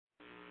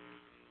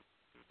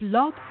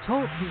Blog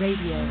Talk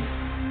Radio.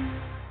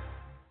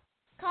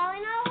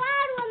 Calling all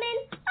wild women.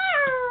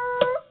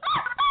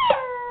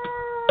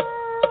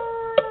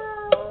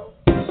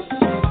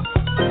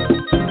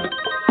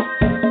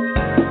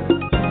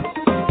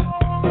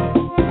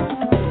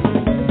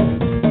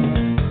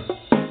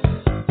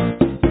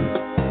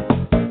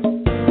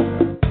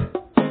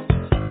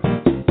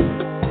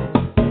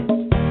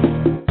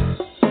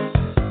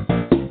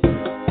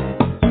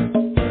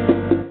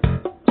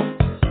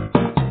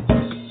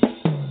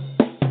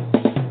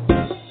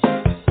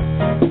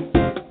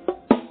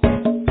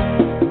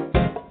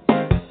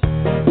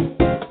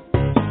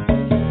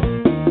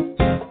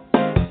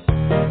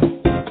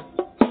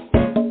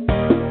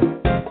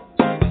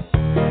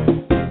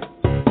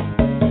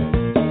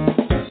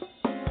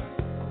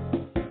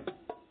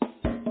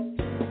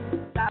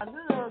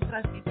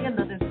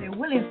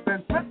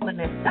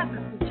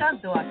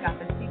 A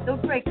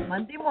Cafecito Break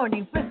Monday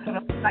morning with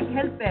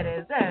Rosangel,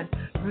 Perez, and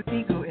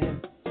Ruthie,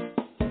 Guten.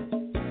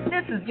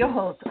 This is your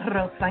host,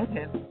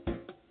 Rosangel.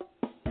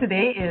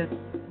 Today is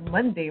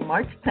Monday,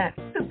 March 10th,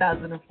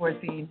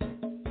 2014.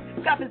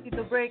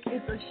 Cafecito Break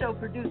is a show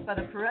produced by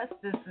the Perez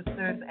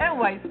sisters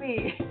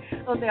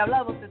NYC, donde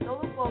hablamos de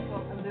todo un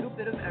poco, a little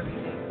bit of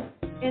everything.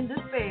 In this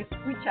space,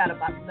 we chat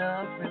about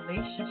love,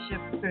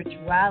 relationships,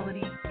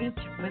 spirituality,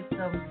 ancient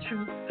wisdom,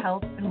 truth,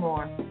 health, and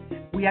more.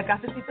 We at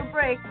Cafecito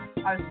Break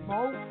are a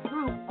small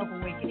group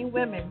of awakening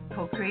women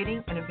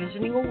co-creating and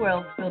envisioning a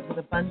world filled with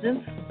abundance,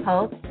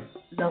 health,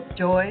 love,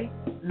 joy,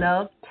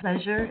 love,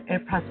 pleasure,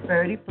 and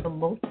prosperity for the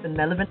most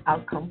benevolent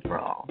outcome for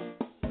all.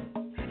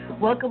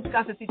 Welcome,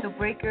 Cafecito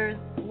Breakers.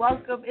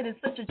 Welcome. It is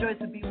such a joy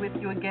to be with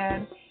you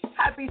again.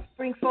 Happy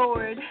spring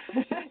forward.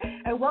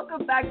 And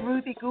welcome back,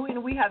 Ruthie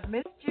Guten. We have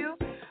missed you.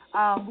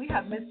 We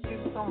have missed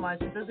you so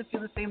much. It doesn't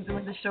feel the same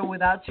doing the show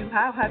without you.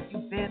 How have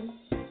you been?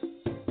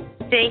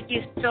 Thank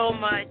you so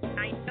much.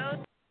 I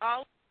know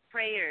all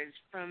prayers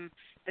from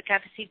the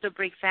Cafecito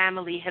Break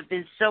family have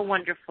been so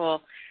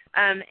wonderful.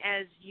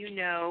 As you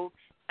know,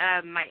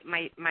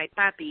 my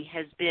papi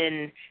has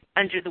been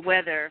under the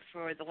weather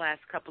for the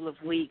last couple of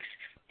weeks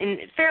in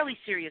fairly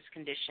serious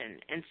condition.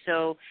 And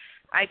so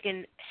I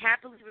can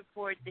happily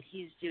report that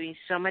he's doing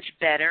so much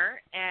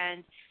better.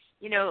 And,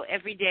 you know,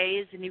 every day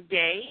is a new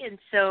day. And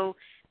so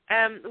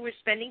we're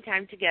spending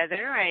time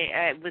together.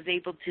 I was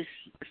able to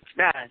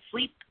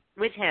sleep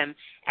with him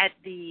at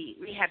the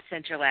rehab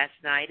center last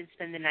night and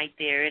spend the night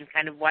there and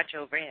kind of watch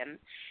over him.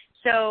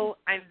 So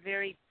I'm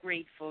very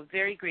grateful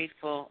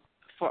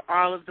for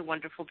all of the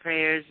wonderful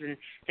prayers and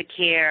the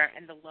care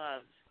and the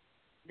love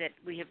that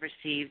we have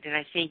received. And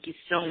I thank you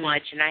so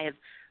much. And I have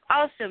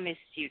also missed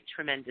you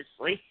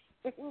tremendously.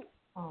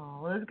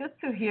 Oh, well, it's good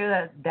to hear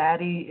that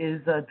Daddy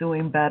is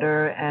doing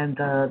better and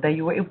that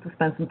you were able to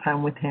spend some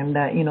time with him.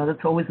 That, you know,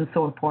 that's always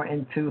so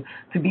important to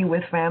be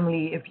with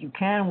family if you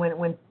can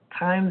when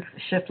times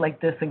shift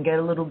like this and get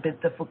a little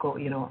bit difficult,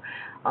 you know,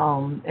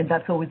 and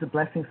that's always a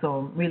blessing. So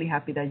I'm really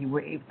happy that you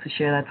were able to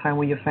share that time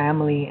with your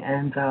family,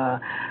 and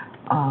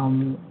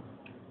I'm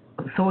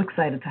so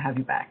excited to have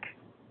you back.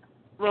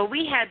 Well,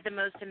 we had the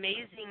most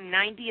amazing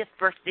 90th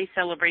birthday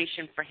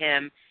celebration for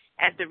him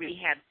at the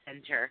rehab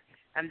center.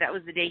 That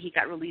was the day he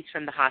got released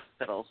from the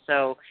hospital.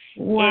 So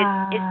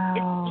wow.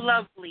 It's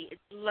lovely.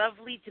 It's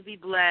lovely to be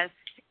blessed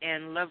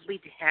and lovely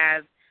to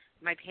have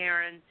my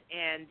parents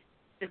and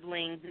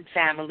siblings and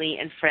family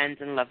and friends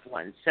and loved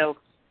ones. So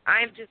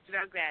I'm just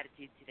about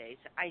gratitude today.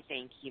 So I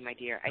thank you, my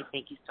dear. I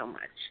thank you so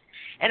much.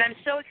 And I'm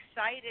so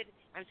excited.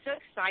 I'm so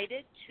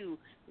excited to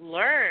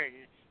learn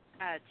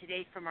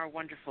today from our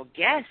wonderful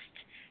guest.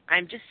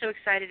 I'm just so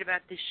excited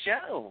about this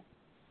show.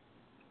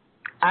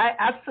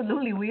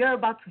 Absolutely. We are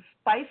about to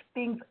spice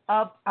things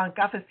up on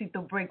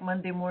Cafecito Break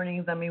Monday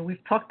mornings. I mean,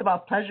 we've talked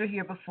about pleasure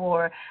here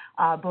before,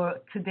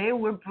 but today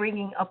we're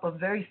bringing up a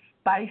very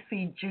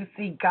spicy,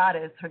 juicy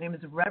goddess. Her name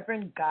is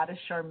Reverend Goddess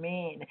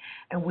Charmaine,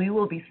 and we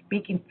will be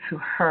speaking to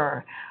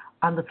her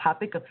on the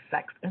topic of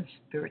sex and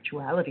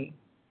spirituality.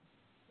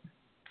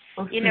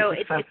 You know,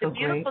 it's a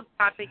beautiful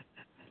topic.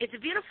 It's a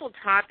beautiful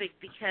topic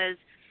because,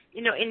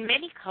 you know, in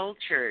many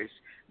cultures,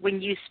 when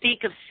you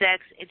speak of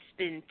sex, it's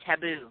been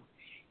taboo.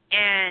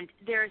 And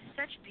there is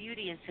such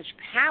beauty and such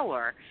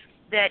power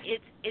that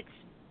it's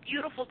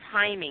beautiful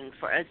timing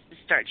for us to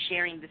start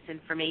sharing this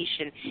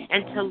information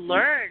and to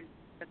learn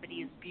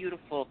somebody as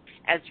beautiful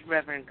as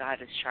Reverend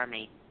Goddess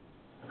Charmaine.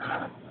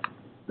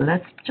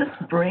 Let's just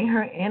bring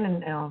her in,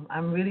 and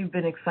I'm really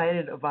been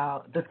excited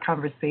about this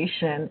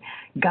conversation.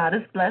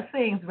 Goddess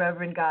blessings,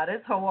 Reverend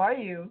Goddess. How are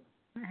you?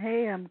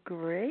 Hey, I'm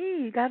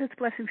great. Goddess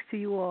blessings to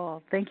you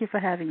all. Thank you for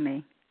having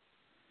me.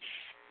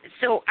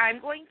 So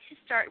I'm going to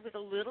start with a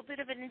little bit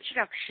of an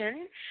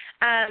introduction.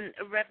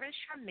 Reverend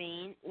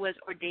Charmaine was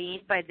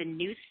ordained by the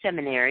New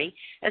Seminary,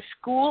 a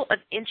school of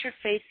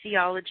interfaith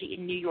theology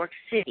in New York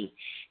City.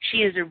 She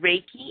is a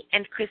Reiki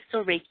and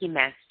Crystal Reiki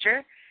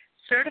master,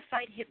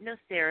 certified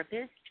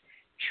hypnotherapist,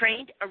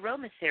 trained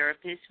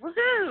aromatherapist,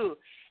 woohoo,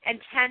 and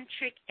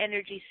tantric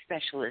energy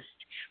specialist.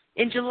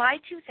 In July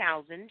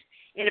 2000,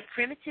 in a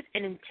primitive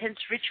and intense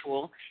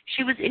ritual,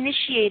 she was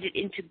initiated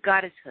into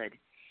Goddesshood.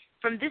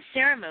 from this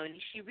ceremony,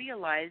 she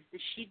realized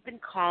that she'd been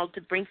called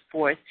to bring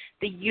forth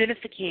the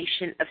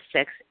unification of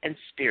sex and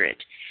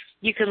spirit.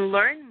 You can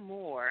learn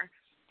more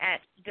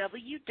at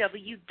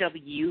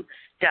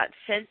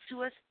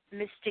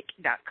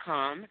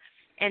www.sensuousmystic.com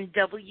and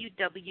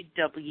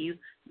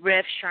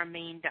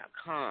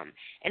www.revcharmaine.com.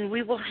 And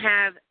we will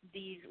have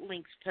these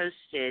links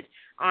posted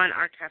on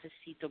our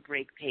Cafecito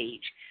Break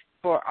page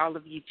for all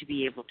of you to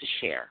be able to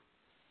share.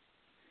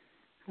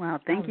 Wow,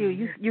 thank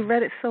you. You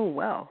read it so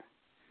well.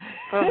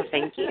 Oh,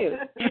 thank you.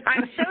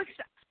 I'm so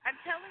excited. I'm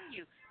telling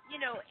you,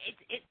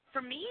 it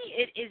for me,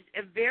 it is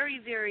a very,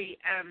 very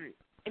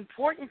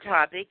important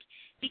topic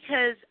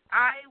because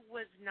I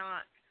was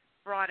not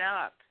brought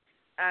up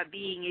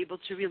being able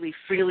to really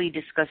freely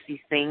discuss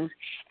these things.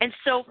 And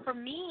so for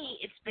me,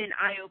 it's been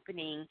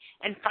eye-opening,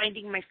 and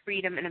finding my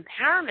freedom and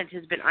empowerment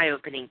has been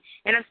eye-opening.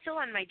 And I'm still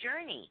on my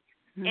journey.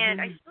 Mm-hmm.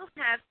 And I still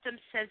have some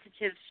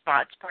sensitive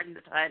spots, pardon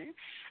the pun,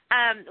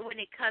 when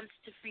it comes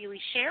to freely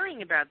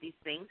sharing about these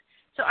things.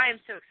 So I am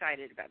so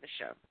excited about the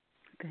show.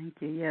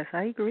 Thank you. Yes,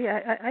 I agree.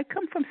 I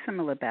come from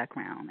similar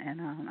background,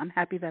 and I'm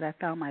happy that I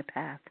found my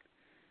path.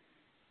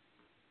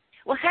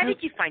 Well, how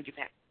did you find your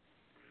path?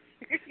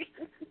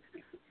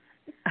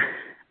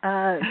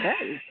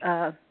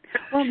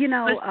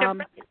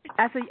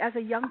 As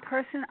a young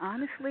person,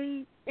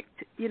 honestly,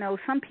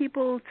 some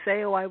people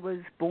say, "Oh, I was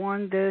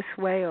born this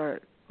way," or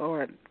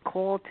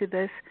called to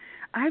this.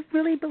 I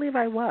really believe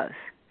I was.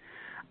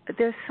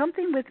 There's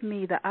something with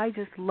me that I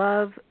just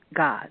love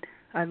God.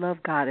 I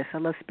love Goddess. I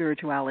love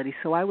spirituality.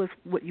 So I was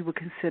what you would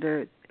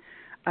consider,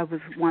 I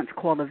was once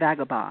called a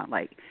vagabond.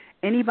 Like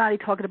anybody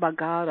talking about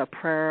God or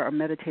prayer or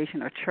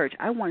meditation or church,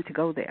 I wanted to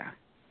go there.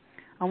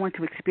 I wanted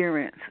to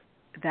experience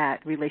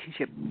that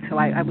relationship. So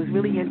I was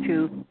really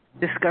into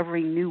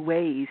discovering new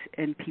ways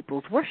in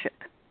people's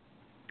worship.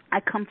 I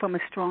come from a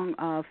strong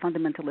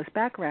fundamentalist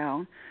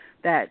background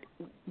that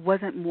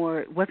wasn't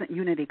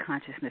unity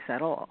consciousness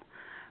at all.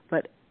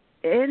 But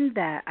in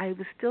that, I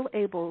was still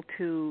able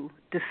to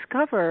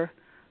discover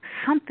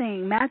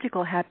something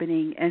magical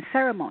happening in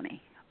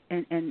ceremony,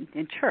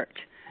 in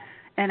church.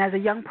 And as a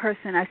young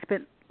person, I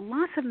spent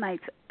lots of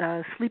nights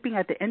sleeping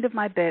at the end of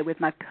my bed with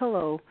my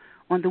pillow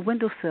on the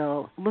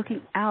windowsill,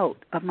 looking out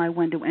of my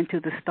window into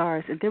the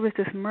stars. And there was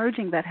this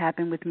merging that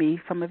happened with me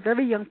from a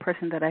very young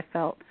person that I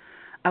felt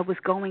I was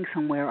going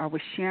somewhere or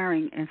was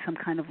sharing in some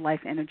kind of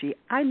life energy.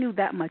 I knew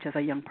that much as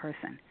a young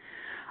person.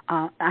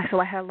 So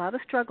I had a lot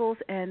of struggles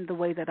in the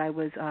way that I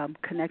was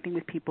connecting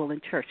with people in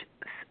church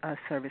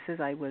services.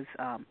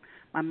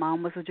 My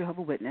mom was a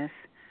Jehovah's Witness.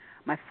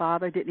 My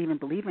father didn't even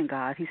believe in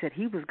God. He said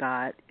he was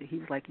God. He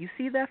was like, "You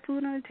see that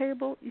food on the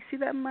table? You see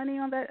that money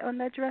on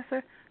that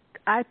dresser?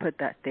 I put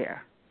that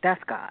there.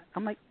 That's God."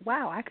 I'm like,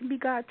 wow, I can be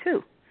God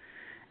too.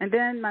 And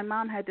then my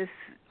mom had this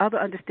other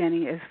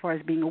understanding as far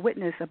as being a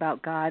witness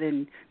about God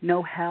and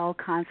no hell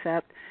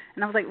concept.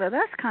 And I was like, well,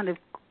 that's kind of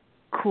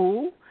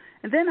cool.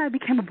 And then I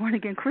became a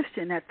born-again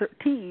Christian at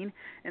 13,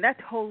 and that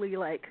totally,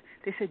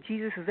 they said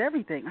Jesus is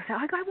everything. I said,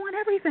 I want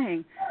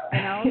everything, So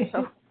I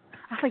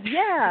was like,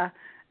 yeah.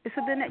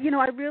 So then,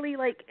 I really,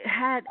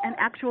 had an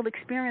actual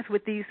experience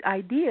with these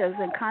ideas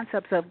and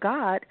concepts of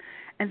God.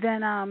 And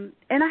then,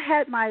 and I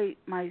had my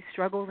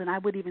struggles, and I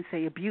would even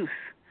say abuse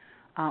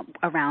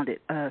around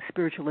it,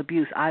 spiritual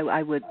abuse.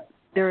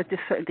 There are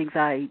just certain things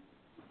I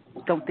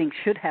don't think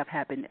should have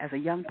happened as a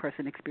young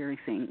person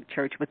experiencing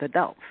church with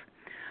adults.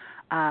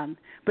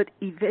 But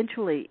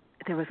eventually,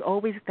 there was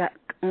always that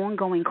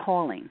ongoing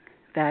calling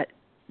that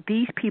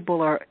these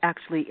people are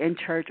actually in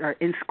church or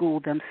in school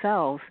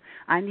themselves.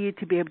 I needed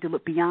to be able to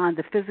look beyond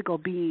the physical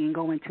being and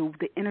go into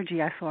the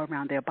energy I saw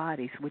around their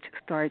bodies, which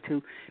started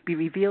to be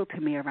revealed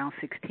to me around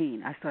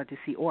 16. I started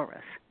to see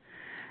auras.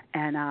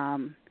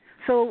 And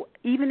so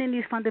even in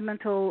these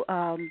fundamental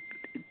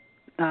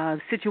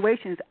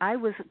situations, I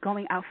was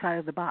going outside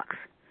of the box.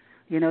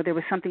 There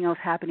was something else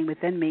happening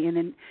within me. And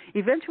then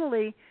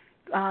eventually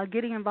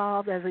getting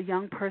involved as a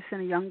young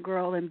person, a young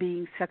girl, and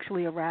being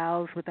sexually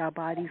aroused with our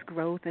body's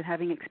growth and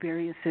having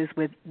experiences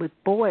with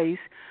boys,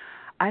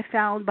 I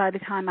found by the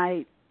time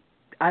I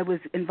was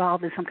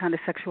involved in some kind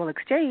of sexual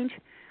exchange,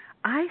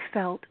 I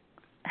felt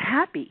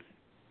happy.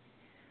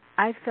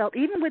 I felt,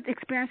 even with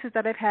experiences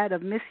that I've had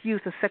of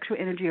misuse of sexual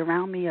energy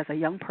around me as a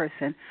young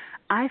person,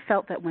 I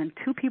felt that when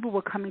two people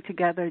were coming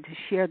together to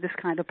share this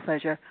kind of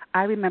pleasure,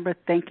 I remember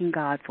thanking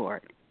God for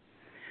it.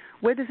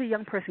 Where does a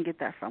young person get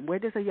that from? Where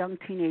does a young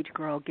teenage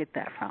girl get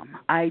that from?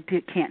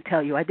 Can't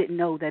tell you. I didn't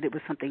know that it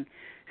was something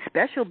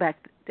special back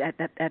at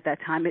that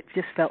time. It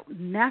just felt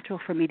natural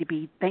for me to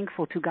be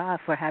thankful to God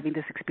for having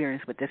this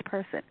experience with this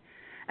person,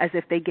 as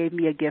if they gave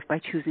me a gift by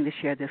choosing to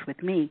share this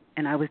with me,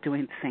 and I was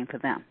doing the same for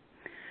them.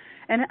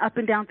 And up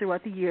and down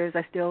throughout the years,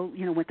 I still,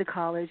 went to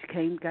college,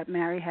 got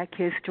married, had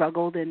kids,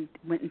 struggled, and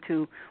went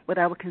into what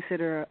I would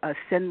consider a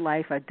sin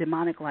life, a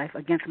demonic life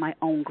against my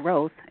own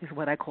growth, is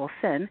what I call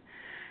sin.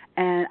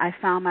 And I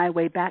found my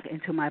way back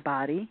into my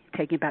body,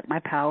 taking back my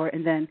power,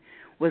 and then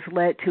was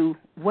led to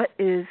what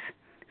is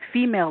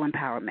female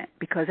empowerment,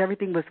 because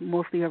everything was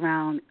mostly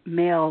around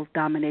male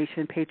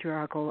domination,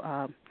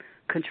 patriarchal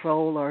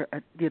control or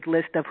the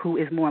list of who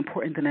is more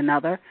important than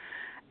another.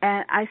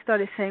 And I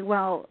started saying,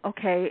 well,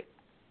 okay,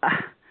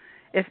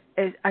 if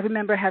I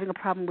remember having a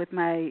problem with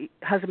my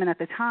husband at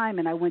the time,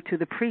 and I went to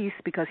the priest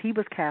because he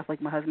was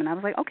Catholic, my husband. I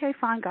was like, okay,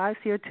 fine, God's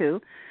here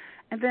too.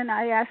 And then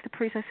I asked the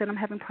priest, I said, I'm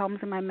having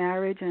problems in my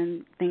marriage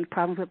and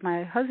problems with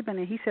my husband.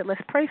 And he said,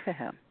 let's pray for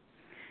him.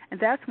 And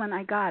that's when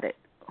I got it.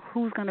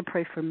 Who's going to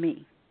pray for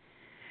me?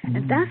 Mm-hmm.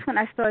 And that's when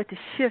I started to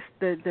shift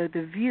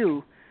the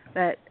view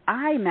that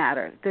I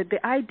matter.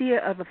 The idea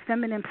of a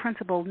feminine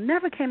principle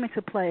never came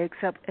into play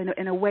except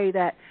in a way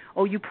that,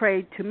 oh, you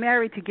prayed to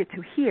marry to get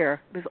to here.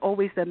 There's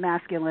always the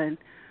masculine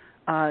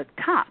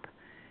top.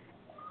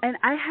 And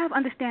I have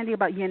understanding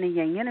about yin and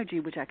yang energy,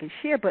 which I can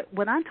share, but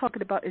what I'm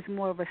talking about is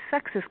more of a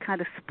sexist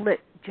kind of split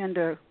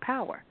gender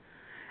power.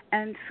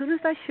 And as soon as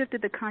I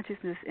shifted the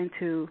consciousness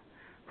into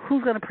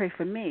who's going to pray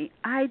for me,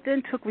 I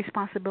then took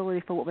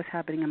responsibility for what was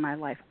happening in my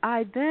life.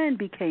 I then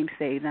became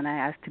saved, and I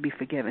asked to be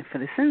forgiven for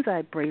the sins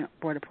I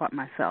brought upon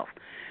myself,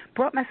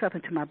 brought myself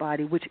into my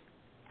body, which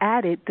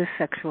added the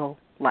sexual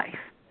life.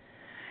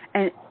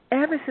 And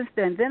ever since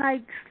then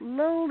I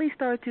slowly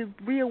started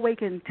to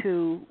reawaken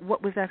to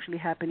what was actually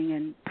happening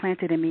and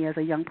planted in me as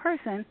a young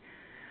person,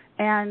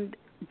 and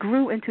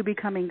grew into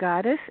becoming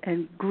goddess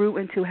and grew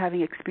into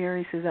having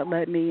experiences that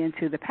led me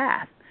into the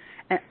path.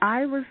 And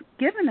I was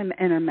given an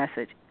inner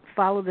message: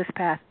 follow this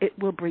path. It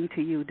will bring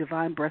to you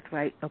divine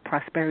birthright of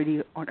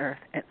prosperity on earth.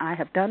 And I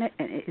have done it,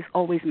 and it is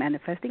always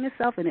manifesting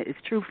itself, and it is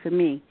true for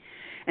me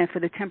and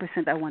for the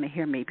 10% that want to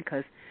hear me,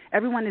 because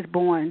everyone is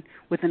born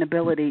with an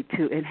ability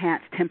to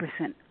enhance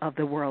 10% of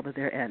the world that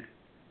they're in.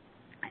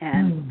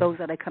 And those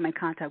that I come in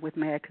contact with,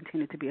 may I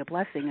continue to be a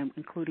blessing,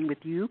 including with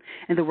you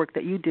and the work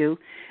that you do.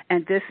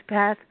 And this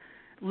path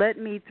led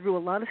me through a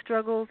lot of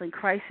struggles and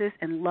crisis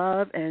and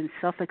love and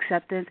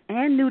self-acceptance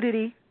and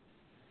nudity.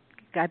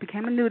 I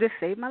became a nudist,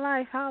 saved my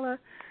life, holla.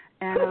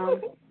 And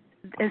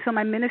so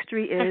my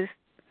ministry is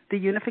the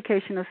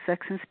unification of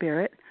sex and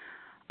spirit,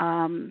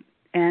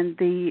 and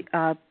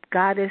the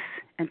goddess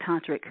and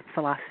tantric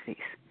philosophies.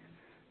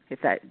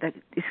 If that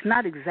it's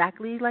not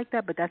exactly like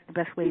that, but that's the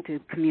best way to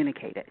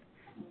communicate it.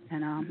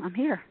 And I'm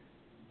here.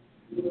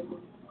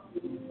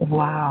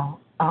 Wow.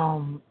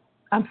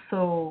 I'm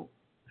so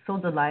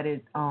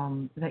delighted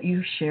that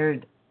you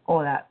shared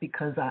all that,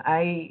 because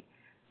I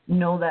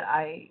know that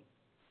I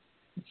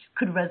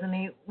could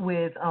resonate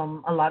with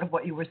a lot of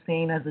what you were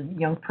saying as a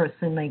young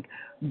person, like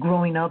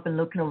growing up and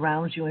looking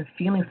around you and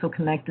feeling so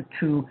connected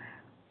to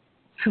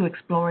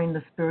exploring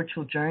the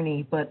spiritual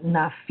journey, but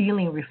not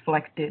feeling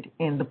reflected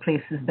in the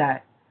places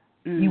that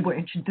you were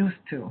introduced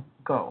to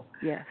go.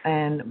 Yes.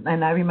 And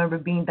I remember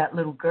being that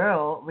little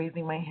girl,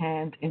 raising my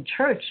hand in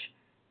church,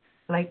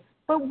 like,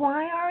 but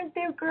why aren't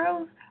there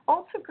girls,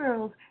 altar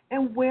girls,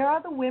 and where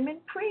are the women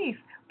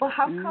priests? But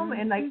how come?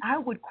 And like, I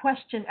would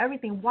question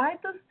everything. Why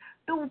does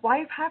the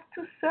wife have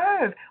to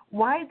serve?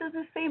 Why does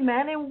it say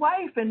man and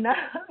wife? And now,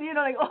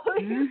 like all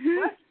these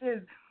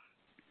questions.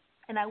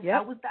 And I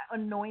was that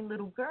annoying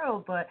little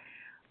girl, but,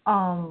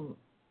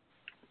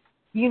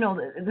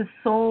 there's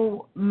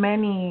so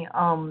many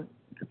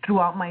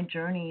throughout my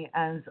journey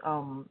as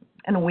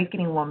an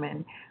awakening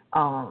woman,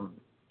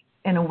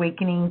 an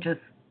awakening just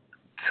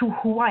to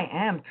who I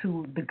am,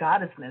 to the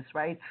goddessness,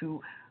 right?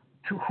 To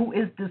who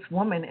is this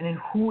woman, and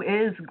who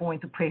is going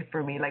to pray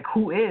for me? Like,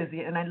 who is?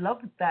 And I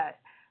love that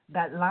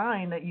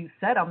line that you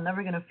said. I'm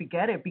never going to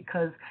forget it,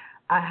 because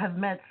I have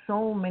met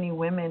so many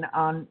women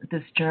on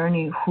this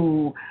journey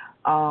who,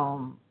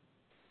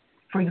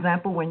 for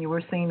example, when you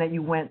were saying that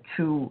you went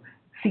to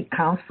seek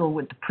counsel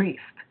with the priest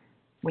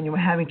when you were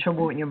having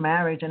trouble in your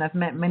marriage, and I've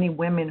met many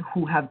women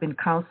who have been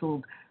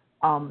counseled,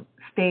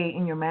 stay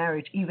in your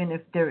marriage even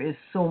if there is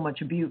so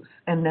much abuse.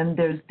 And then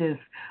there's this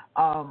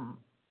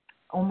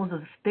almost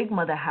a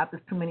stigma that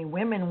happens to many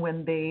women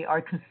when they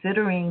are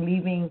considering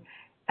leaving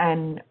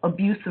an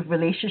abusive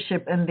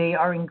relationship, and they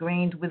are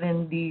ingrained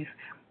within these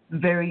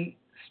very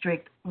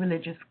strict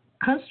religious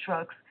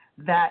constructs,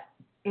 that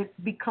it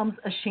becomes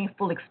a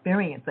shameful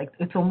experience. Like,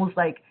 it's almost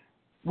like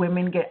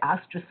women get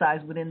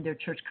ostracized within their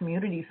church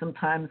community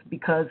sometimes,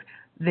 because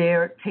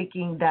they're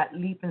taking that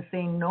leap and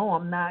saying, no,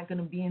 I'm not going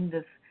to be in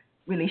this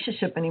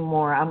relationship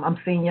anymore. I'm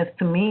saying yes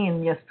to me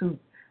and yes to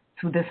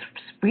this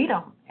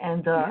freedom.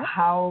 And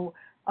how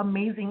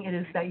amazing it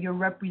is that you're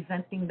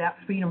representing that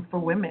freedom for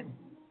women.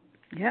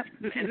 Yep.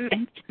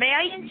 May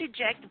I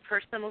interject a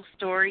personal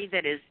story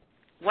that is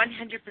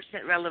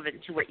 100%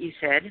 relevant to what you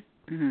said?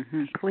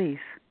 Mm-hmm. Please.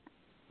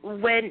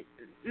 When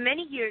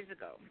many years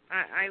ago,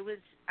 I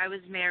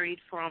was married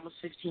for almost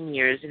 15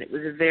 years, and it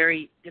was a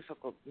very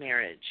difficult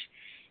marriage.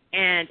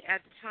 And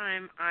at the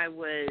time, I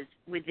was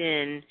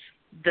within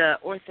the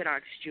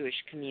Orthodox Jewish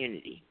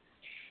community.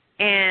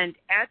 And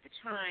at the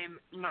time,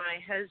 my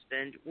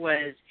husband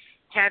was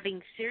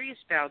having serious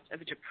bouts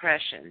of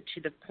depression,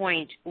 to the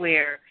point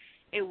where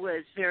it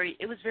was very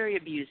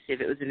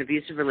abusive. It was an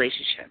abusive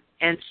relationship.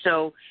 And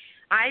so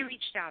I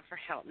reached out for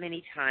help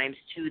many times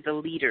to the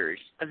leaders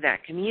of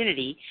that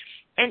community,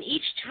 and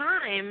each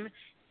time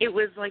it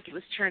was like it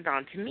was turned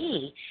on to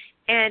me.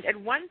 And at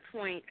one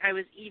point, I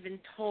was even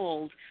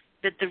told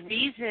that the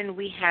reason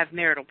we have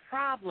marital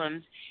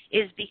problems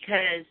is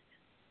because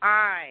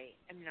I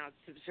am not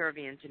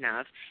subservient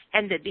enough,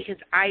 and that because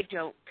I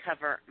don't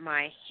cover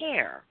my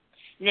hair.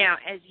 Now,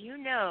 as you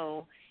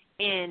know,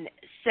 in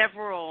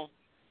several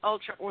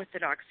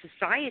ultra-Orthodox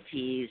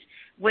societies,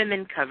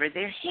 women cover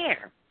their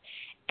hair.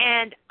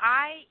 And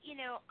I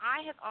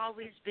have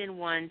always been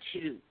one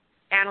to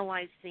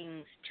analyze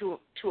things to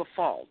a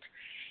fault.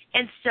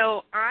 And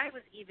so I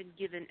was even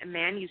given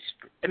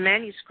a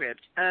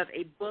manuscript of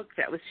a book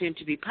that was soon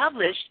to be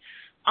published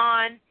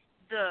on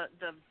the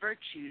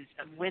virtues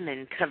of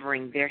women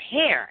covering their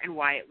hair and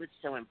why it was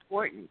so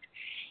important.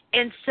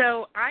 And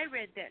so I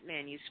read that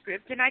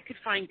manuscript, and I could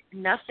find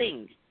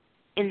nothing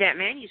in that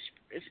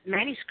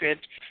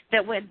manuscript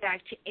that went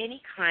back to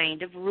any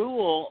kind of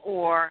rule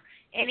or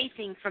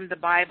anything from the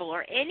Bible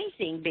or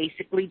anything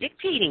basically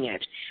dictating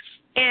it.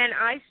 And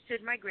I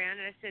stood my ground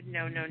and I said,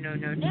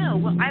 no.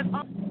 Well, I've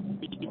always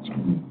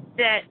believed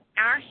that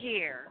our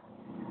hair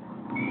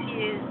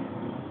is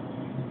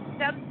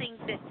something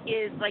that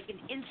is like an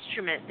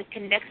instrument that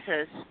connects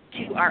us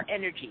to our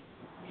energy.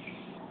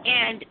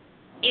 And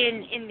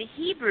in the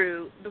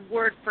Hebrew, the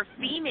word for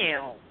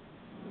female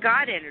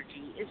God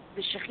energy is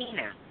the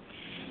Shekhinah.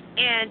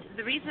 And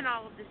the reason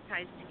all of this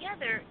ties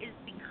together is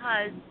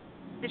because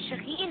the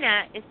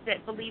Shekhinah is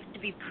believed to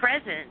be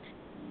present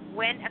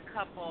when a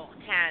couple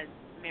has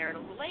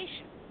marital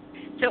relations.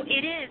 So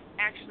it is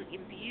actually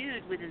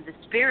imbued within the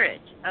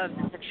spirit of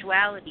the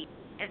sexuality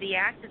and the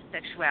act of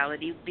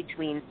sexuality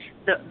between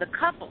the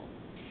couple.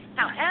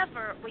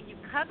 However, when you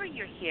cover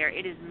your hair,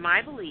 it is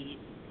my belief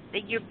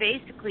that you're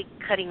basically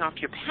cutting off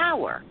your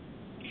power.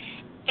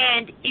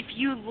 And if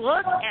you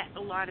look at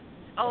a lot of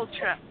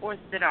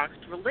ultra-Orthodox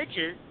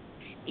religions,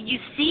 you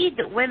see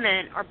that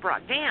women are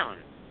brought down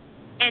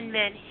and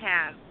men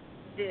have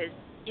this,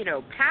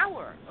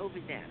 power over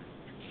them.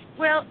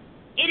 Well,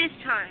 it is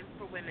time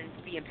for women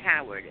to be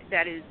empowered.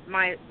 That is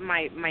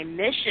my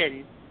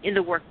mission in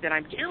the work that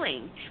I'm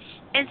doing.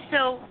 And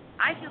so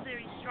I feel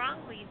very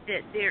strongly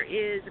that there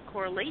is a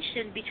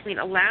correlation between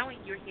allowing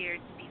your hair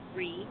to be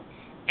free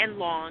and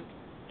long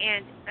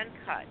and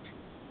uncut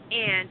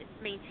and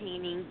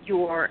maintaining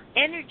your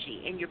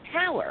energy and your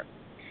power.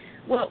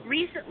 Well,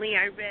 recently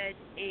I read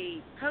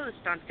a post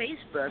on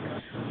Facebook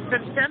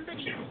from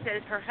somebody who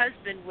says her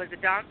husband was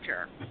a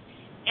doctor,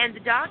 and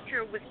the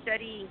doctor was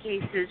studying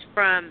cases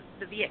from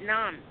the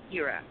Vietnam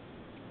era.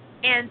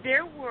 And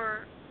there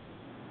were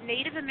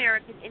Native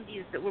American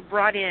Indians that were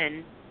brought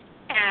in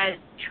as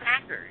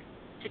trackers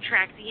to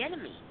track the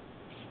enemy.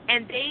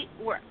 And they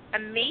were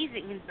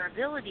amazing in their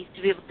abilities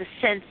to be able to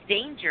sense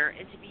danger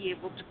and to be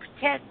able to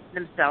protect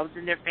themselves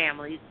and their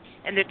families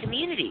and their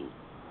communities.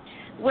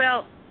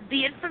 Well,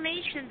 the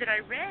information that I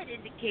read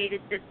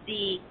indicated that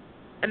the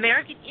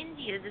American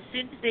Indians, as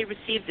soon as they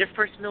received their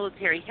first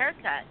military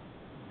haircut,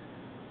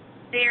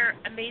 their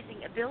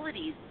amazing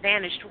abilities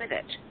vanished with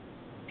it.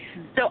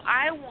 So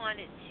I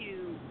wanted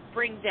to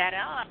bring that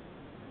up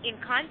in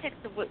context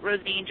of what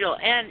Rosangel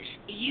and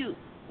you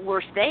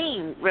were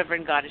saying,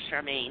 Reverend Goddess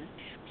Charmaine,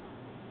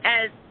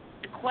 as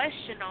the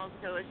question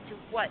also as to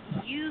what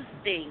you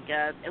think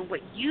of and what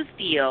you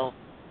feel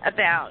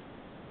about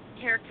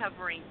hair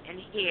covering and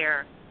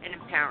hair and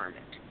empowerment.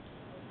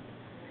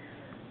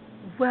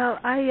 Well,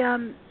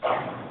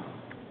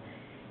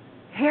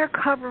 hair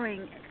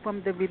covering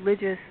from the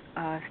religious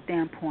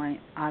standpoint,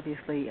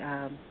 obviously,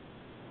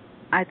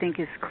 I think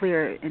is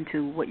clear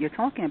into what you're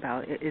talking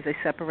about. It is a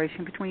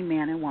separation between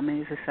man and woman.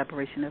 It is a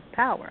separation of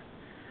power.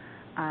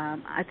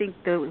 I think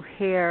the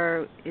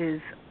hair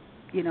is,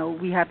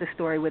 we have the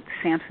story with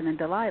Samson and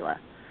Delilah.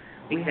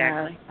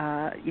 Exactly.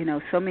 We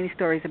have, so many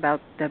stories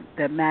about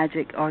the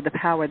magic or the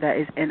power that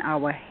is in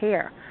our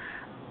hair.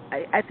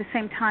 At the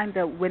same time,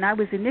 though, when I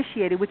was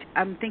initiated, which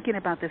I'm thinking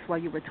about this while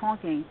you were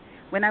talking,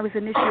 when I was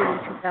initiated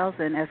in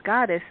 2000 as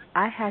goddess,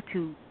 I had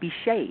to be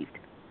shaved.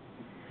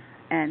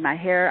 And my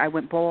hair, I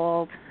went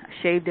bald,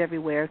 shaved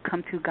everywhere,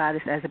 come to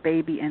goddess as a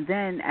baby, and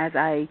then as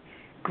I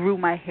grew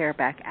my hair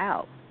back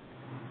out,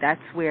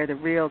 that's where the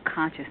real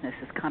consciousness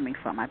is coming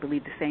from. I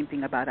believe the same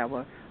thing about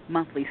our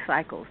monthly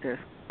cycles. There's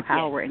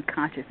power and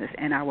consciousness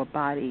in our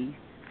body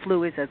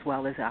fluids as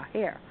well as our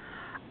hair.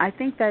 I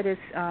think that is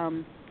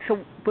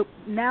but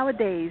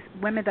nowadays,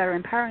 women that are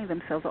empowering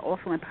themselves are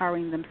also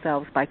empowering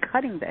themselves by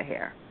cutting their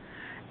hair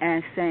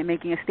and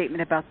making a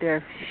statement about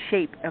their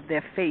shape of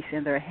their face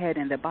and their head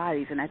and their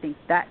bodies. And I think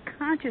that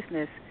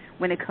consciousness,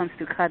 when it comes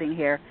to cutting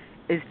hair,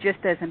 is just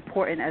as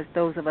important as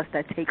those of us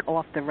that take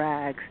off the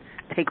rags,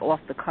 take off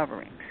the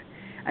coverings.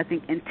 I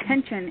think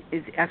intention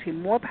is actually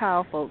more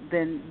powerful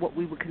than what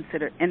we would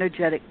consider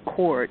energetic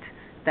cords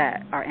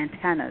that are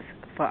antennas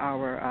for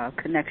our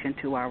connection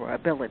to our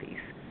abilities.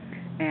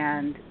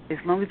 And as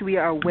long as we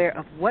are aware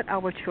of what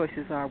our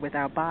choices are with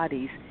our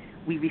bodies,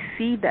 we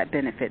receive that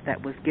benefit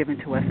that was given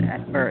to us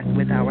at birth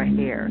with our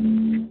hair.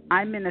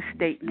 I'm in a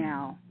state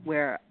now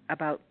where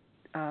about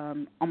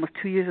almost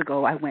 2 years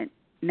ago I went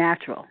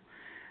natural,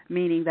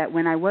 meaning that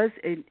when I was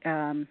 3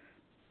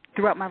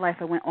 throughout my life,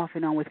 I went off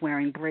and on with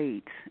wearing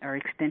braids or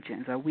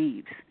extensions or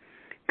weaves.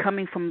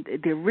 Coming from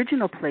the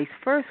original place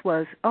first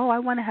was, I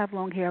want to have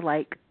long hair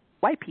like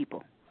white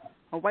people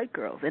or white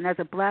girls. And as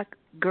a black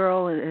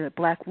girl and a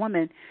black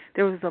woman,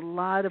 there was a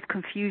lot of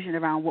confusion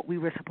around what we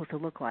were supposed to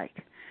look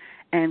like.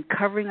 And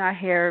covering our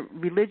hair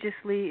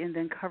religiously and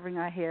then covering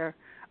our hair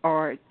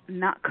or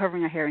not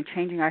covering our hair and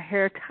changing our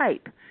hair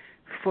type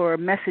for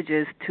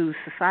messages to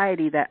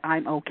society that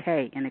I'm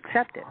okay and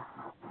accepted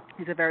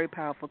is a very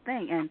powerful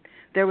thing. And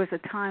there was a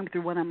time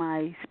through one of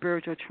my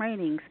spiritual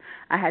trainings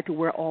I had to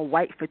wear all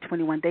white for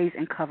 21 days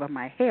and cover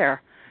my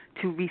hair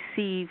to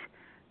receive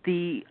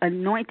the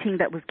anointing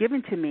that was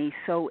given to me.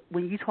 So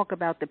when you talk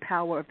about the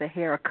power of the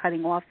hair or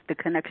cutting off the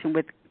connection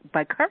with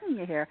by covering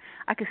your hair,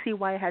 I could see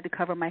why I had to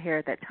cover my hair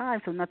at that time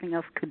so nothing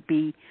else could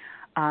be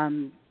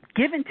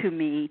given to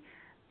me,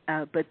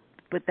 but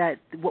that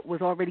what was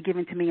already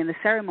given to me in the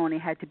ceremony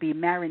had to be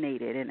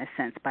marinated, in a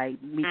sense, by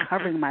me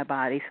covering my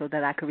body so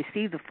that I could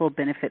receive the full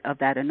benefit of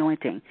that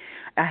anointing.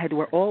 I had to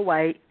wear all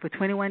white for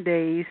 21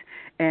 days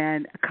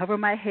and cover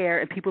my hair,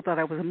 and people thought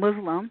I was a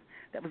Muslim.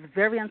 That was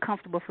very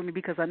uncomfortable for me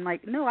because I'm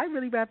like, no, I'd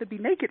really rather be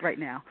naked right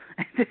now.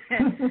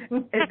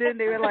 And then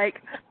they were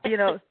like,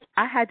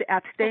 I had to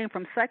abstain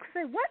from sex.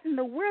 I said, what in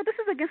the world? This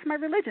is against my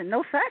religion.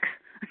 No sex?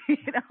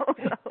 So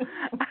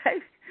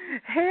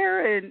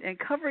hair and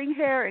covering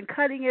hair and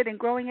cutting it and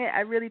growing it, I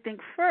really think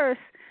first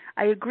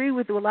I agree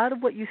with a lot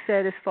of what you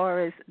said as far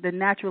as the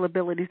natural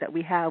abilities that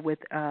we have with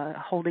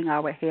holding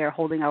our hair,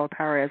 holding our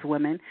power as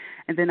women.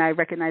 And then I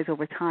recognize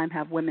over time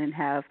how women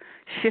have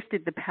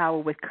shifted the power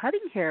with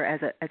cutting hair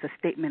as a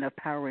statement of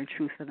power and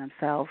truth for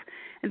themselves.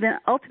 And then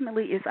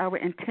ultimately is our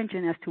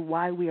intention as to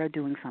why we are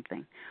doing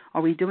something.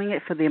 Are we doing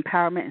it for the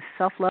empowerment and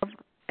self-love?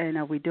 And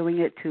are we doing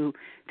it to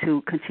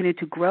continue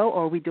to grow,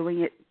 or are we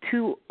doing it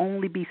to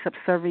only be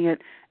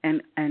subservient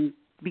and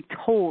be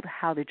told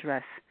how to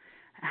dress,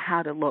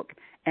 how to look,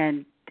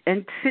 and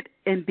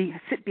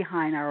sit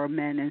behind our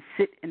men and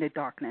sit in the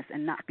darkness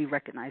and not be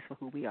recognized for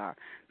who we are?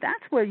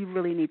 That's where you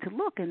really need to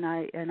look. And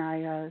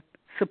I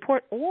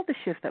support all the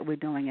shifts that we're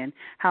doing and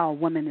how a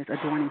woman is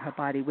adorning her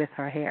body with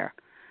her hair.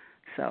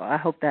 So I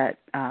hope that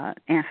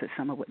answers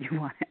some of what you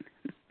wanted.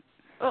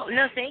 Oh,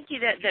 no, thank you.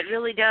 That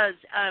really does.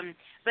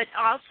 But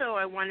also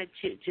I wanted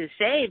to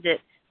say that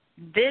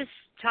this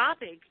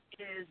topic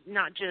is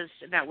not just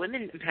about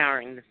women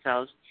empowering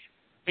themselves.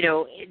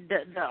 The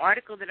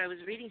article that I was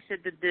reading said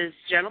that this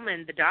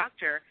gentleman, the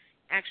doctor,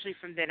 actually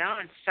from then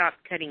on stopped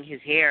cutting his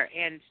hair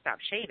and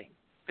stopped shaving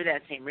for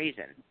that same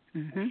reason.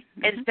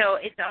 And so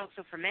it's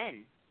also for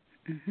men.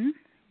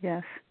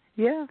 Yes.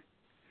 Yeah.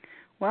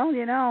 Well,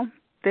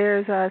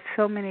 there's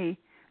so many,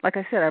 like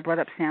I said, I brought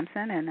up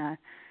Samson,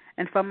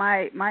 and for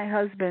my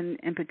husband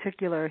in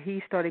particular,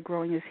 he started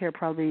growing his hair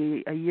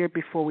probably a year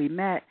before we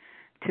met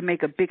to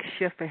make a big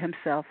shift for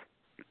himself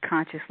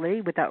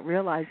consciously without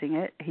realizing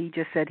it. He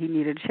just said he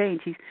needed a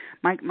change.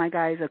 My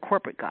guy is a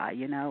corporate guy,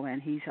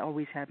 and he's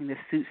always having the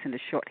suits and the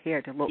short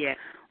hair to look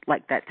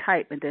like that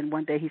type. And then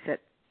one day he said,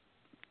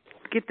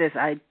 get this,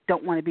 I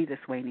don't want to be this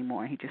way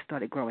anymore. And he just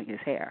started growing his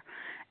hair.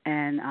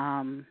 And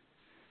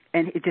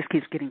it just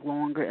keeps getting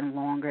longer and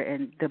longer,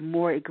 and the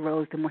more it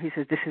grows, the more he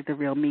says, this is the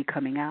real me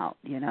coming out,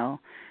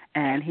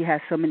 And he has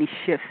so many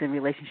shifts in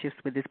relationships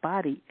with his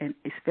body, and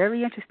it's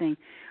very interesting.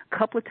 A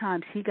couple of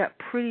times he got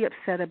pretty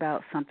upset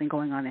about something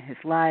going on in his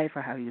life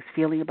or how he was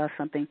feeling about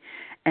something,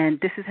 and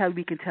this is how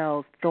we can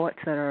tell thoughts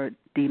that are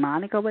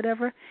demonic or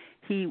whatever.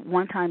 He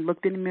one time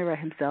looked in the mirror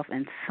himself,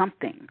 and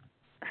something,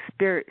 a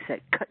spirit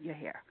said, cut your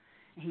hair.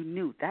 And he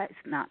knew that's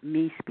not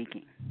me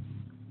speaking.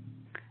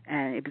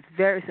 And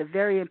it's a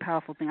very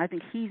powerful thing. I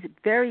think he's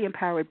very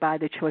empowered by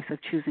the choice of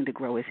choosing to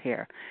grow his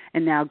hair.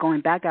 And now going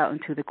back out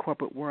into the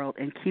corporate world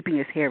and keeping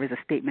his hair is a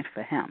statement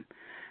for him.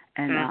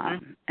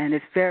 And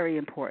it's very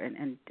important.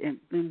 And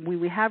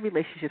when we have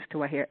relationships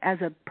to our hair, as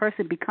a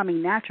person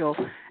becoming natural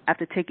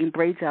after taking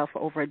braids out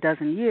for over a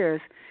dozen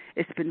years,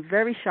 it's been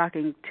very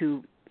shocking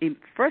to,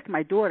 first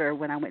my daughter,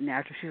 when I went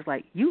natural, she was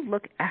like, you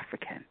look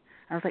African.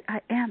 I was like,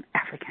 I am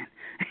African,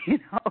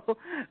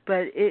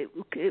 but it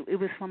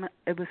was from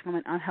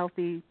an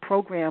unhealthy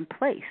program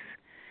place,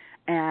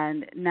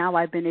 and now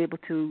I've been able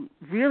to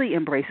really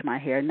embrace my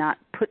hair, not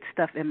put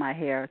stuff in my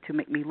hair to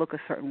make me look a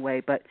certain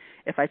way. But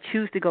if I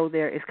choose to go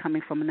there, it's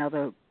coming from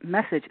another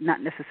message, not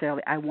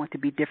necessarily I want to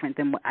be different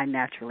than what I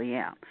naturally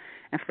am.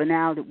 And for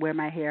now, to wear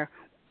my hair,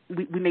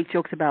 we make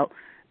jokes about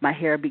my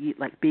hair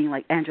being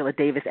like Angela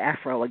Davis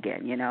afro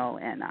again,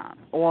 and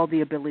all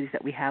the abilities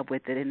that we have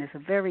with it. And it's a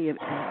very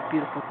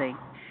beautiful thing.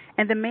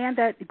 And the man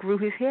that grew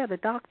his hair, the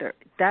doctor,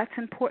 that's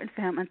important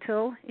for him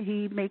until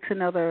he makes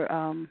another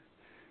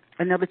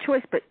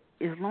choice. But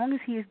as long as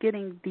he is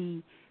getting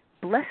the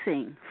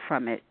blessing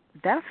from it,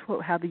 that's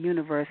how the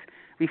universe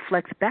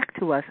reflects back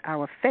to us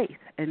our faith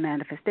and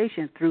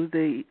manifestation through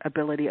the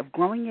ability of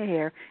growing your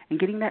hair and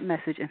getting that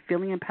message and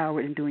feeling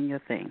empowered and doing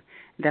your thing.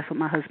 And that's what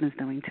my husband's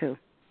doing too.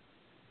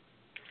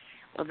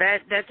 Well,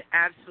 that's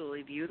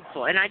absolutely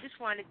beautiful. And I just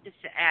wanted to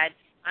add,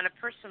 on a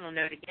personal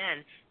note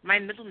again, my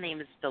middle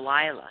name is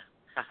Delilah.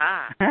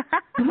 Haha. I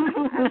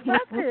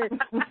love it.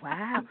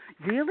 Wow.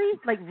 Really?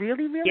 Like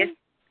really? Yes,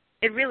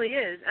 it really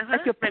is.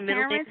 Like your My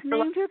middle name parents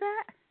named you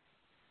that?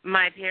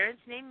 My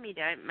parents named me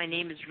that. My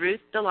name is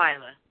Ruth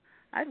Delilah.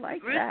 I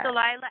like Ruth that.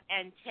 Delilah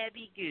and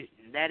Tebby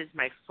Guten. That is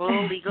my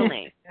full legal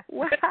name.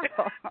 Wow.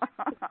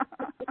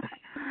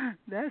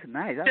 That's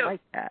nice. I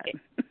like that.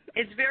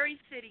 It's very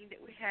fitting that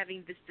we're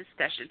having this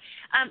discussion.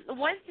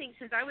 One thing,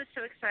 since I was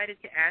so excited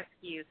to ask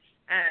you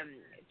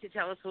to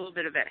tell us a little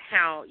bit about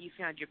how you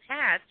found your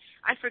path,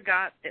 I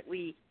forgot that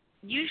we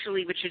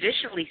would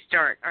traditionally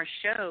start our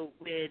show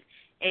with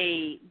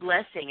a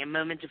blessing, a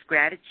moment of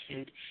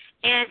gratitude.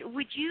 And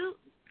would you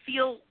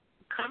feel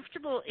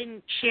comfortable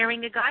in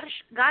sharing a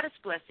goddess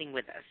blessing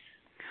with us?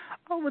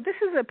 Oh, well, this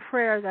is a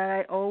prayer that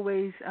I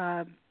always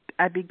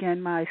I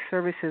begin my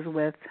services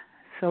with.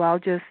 So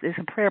it's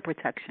a prayer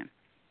protection.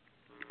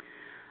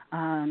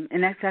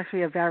 And that's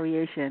actually a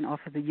variation off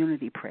of the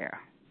unity prayer.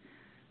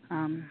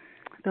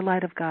 The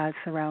light of God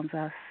surrounds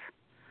us.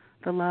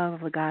 The love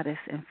of the goddess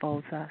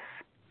enfolds us.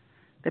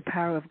 The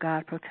power of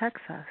God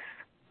protects us.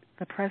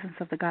 The presence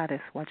of the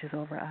goddess watches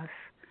over us.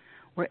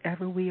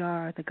 Wherever we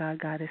are, the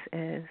goddess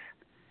is,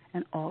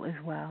 and all is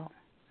well.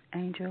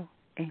 Angel,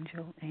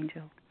 angel,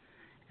 angel.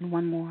 And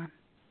one more.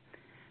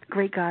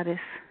 Great goddess,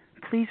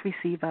 please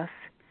receive us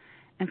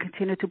and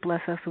continue to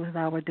bless us with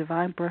our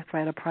divine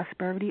birthright of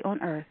prosperity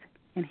on earth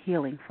and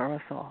healing for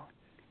us all.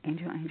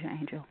 Angel, angel,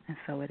 angel, and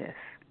so it is.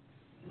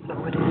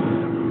 So it is.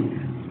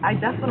 I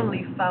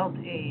definitely felt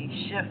a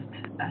shift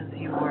as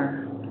you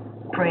were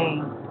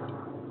praying.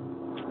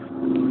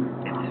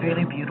 It's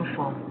really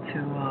beautiful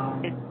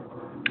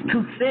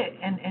to sit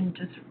and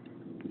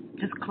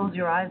just close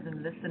your eyes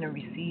and listen and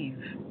receive,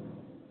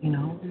 you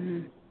know?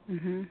 Mm-hmm.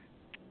 Mm-hmm.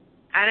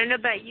 I don't know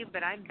about you,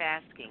 but I'm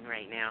basking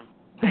right now.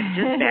 I'm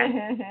just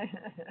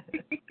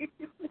basking.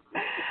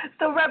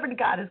 So, Reverend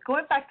Goddess,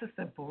 going back to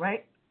simple,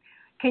 right?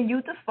 Can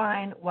you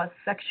define what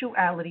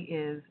sexuality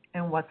is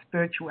and what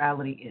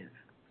spirituality is?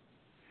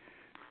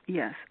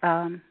 Yes.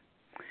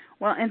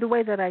 Well, in the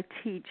way that I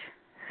teach,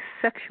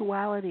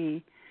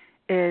 sexuality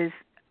is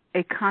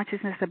a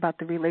consciousness about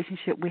the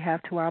relationship we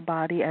have to our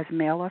body as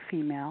male or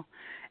female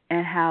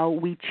and how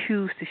we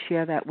choose to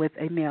share that with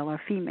a male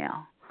or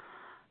female.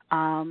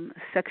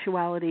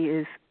 Sexuality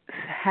is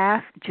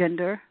half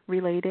gender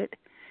related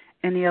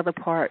and the other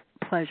part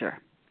pleasure.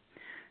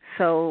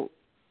 So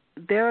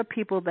there are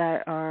people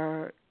that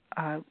are,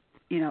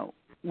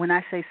 when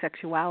I say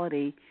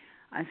sexuality,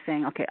 I'm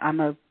saying, okay, I'm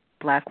a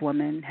black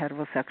woman,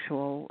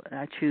 heterosexual,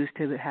 I choose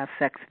to have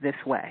sex this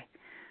way.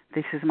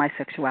 This is my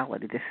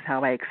sexuality. This is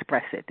how I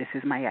express it. This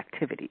is my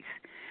activities.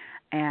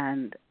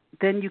 And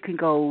then you can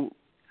go,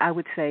 I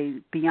would say,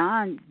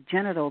 beyond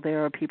genital,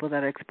 there are people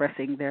that are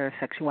expressing their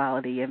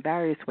sexuality in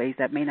various ways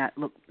that may not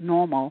look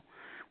normal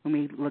when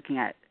we're looking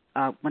at,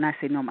 when I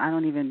say normal, I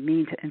don't even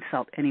mean to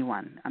insult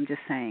anyone. I'm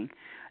just saying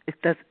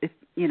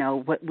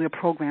what we're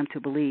programmed to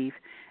believe.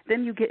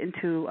 Then you get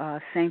into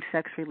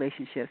same-sex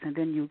relationships, and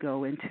then you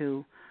go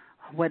into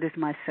what is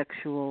my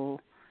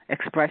sexual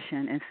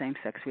expression in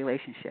same-sex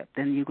relationship.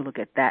 Then you look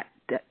at that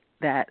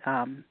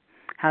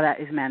how that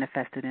is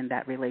manifested in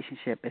that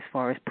relationship as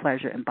far as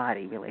pleasure and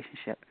body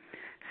relationship.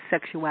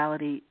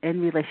 Sexuality in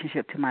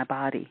relationship to my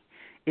body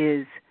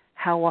is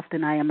how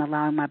often I am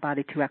allowing my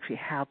body to actually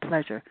have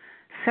pleasure.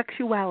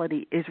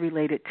 Sexuality is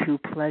related to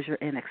pleasure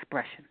and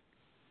expression.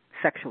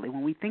 Sexually,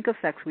 when we think of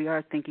sex, we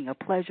are thinking of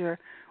pleasure,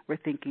 we're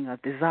thinking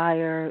of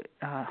desire,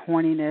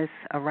 horniness,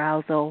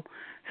 arousal.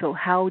 So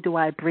how do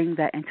I bring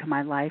that into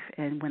my life?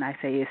 And when I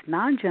say it's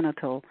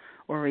non-genital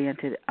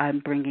oriented, I'm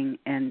bringing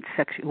in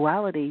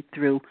sexuality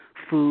through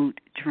food,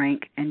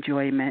 drink,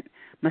 enjoyment,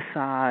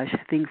 massage,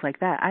 things like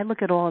that. I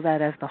look at all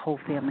that as the whole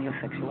family of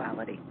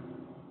sexuality.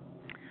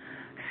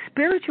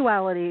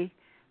 Spirituality,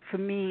 for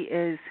me,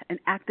 is an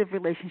active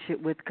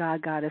relationship with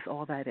God, Goddess,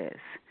 all that is.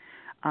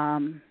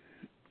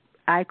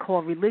 I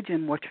call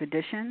religion more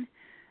tradition.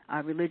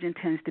 Religion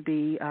tends to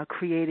be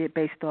created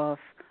based off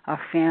a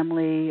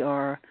family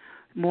or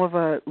more of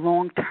a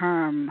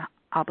long-term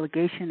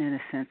obligation, in a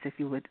sense, if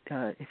you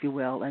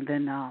will. And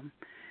then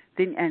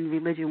in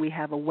religion, we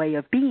have a way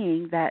of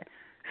being that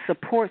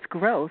supports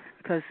growth,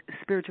 because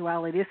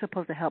spirituality is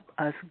supposed to help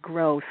us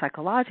grow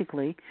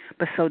psychologically,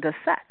 but so does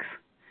sex.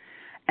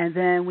 And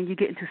then when you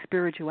get into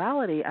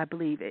spirituality, I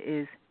believe it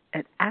is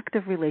an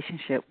active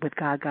relationship with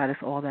God, Goddess,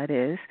 all that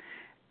is,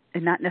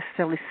 and not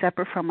necessarily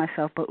separate from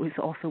myself, but it's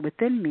also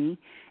within me.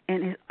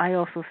 And I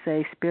also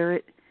say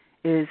spirit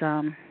is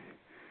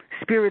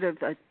spirit of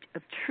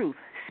truth.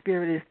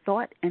 Spirit is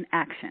thought and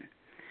action.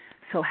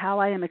 So how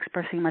I am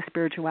expressing my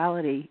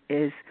spirituality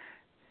is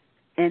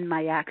in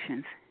my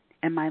actions,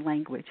 in my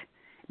language,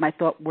 my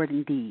thought, word,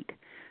 and deed.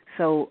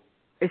 So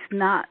it's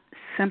not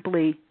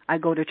simply I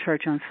go to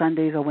church on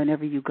Sundays or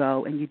whenever you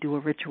go and you do a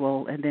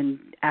ritual, and then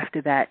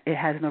after that it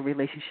has no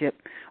relationship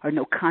or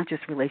no conscious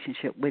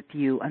relationship with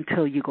you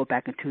until you go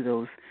back into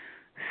those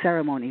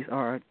ceremonies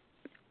or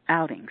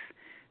outings.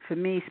 For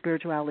me,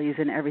 spirituality is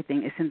in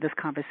everything. It's in this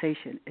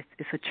conversation.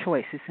 It's a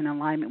choice. It's in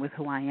alignment with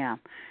who I am,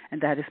 and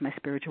that is my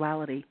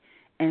spirituality.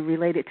 And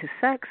related to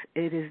sex,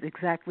 it is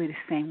exactly the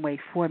same way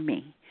for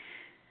me.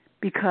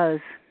 Because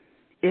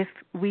if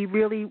we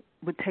really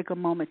would take a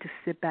moment to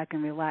sit back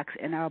and relax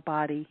in our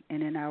body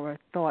and in our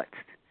thoughts,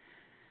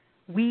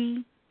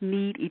 we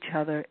need each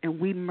other and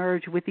we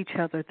merge with each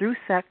other through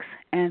sex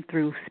and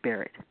through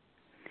spirit.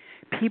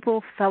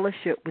 People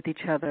fellowship with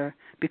each other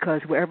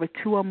because wherever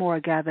two or more are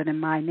gathered in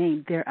my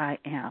name, there I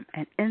am.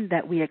 And in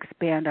that we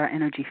expand our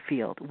energy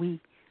field. We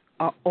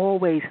are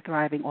always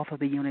thriving off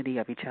of the unity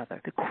of each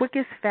other. The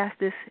quickest,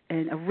 fastest,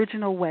 and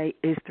original way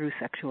is through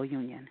sexual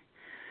union.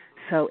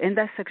 So in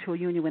that sexual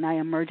union, when I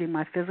am merging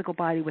my physical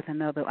body with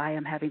another, I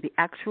am having the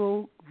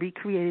actual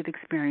recreated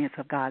experience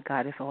of God.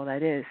 God is all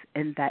that is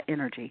in that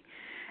energy.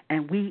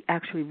 And we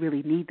actually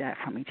really need that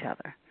from each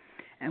other.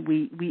 And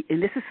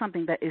and this is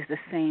something that is the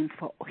same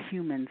for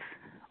humans,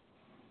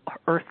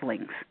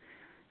 earthlings.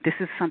 This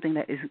is something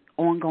that is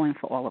ongoing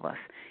for all of us.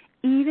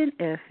 Even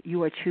if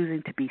you are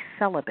choosing to be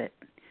celibate,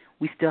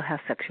 we still have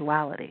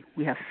sexuality.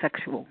 We have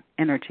sexual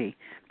energy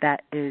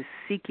that is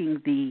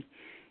seeking the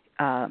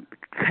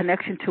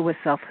connection to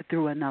itself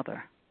through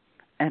another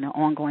on an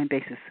ongoing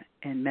basis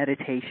in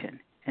meditation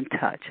and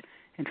touch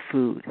and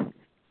food.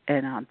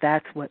 And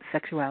that's what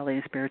sexuality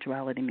and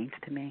spirituality means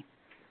to me.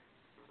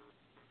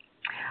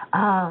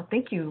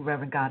 Thank you,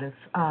 Reverend Goddess.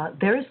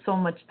 There is so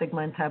much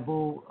stigma and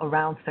taboo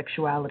around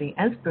sexuality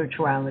and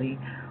spirituality.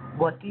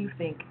 What do you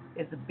think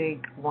is a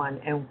big one,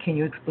 and can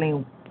you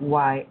explain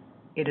why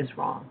it is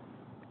wrong?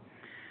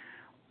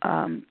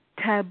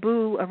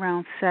 Taboo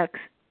around sex,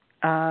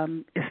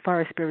 as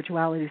far as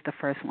spirituality, is the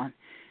first one.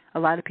 A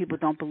lot of people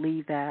don't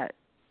believe that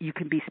you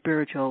can be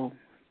spiritual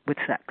with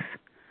sex.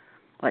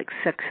 Like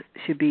sex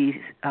should be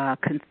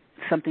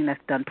something that's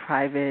done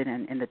private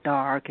and in the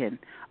dark and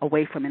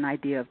away from an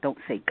idea of don't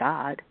say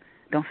God,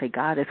 don't say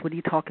goddess. What are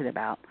you talking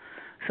about?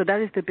 So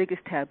that is the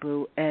biggest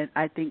taboo, and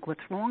I think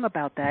what's wrong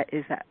about that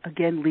is that,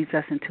 again, leads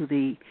us into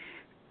the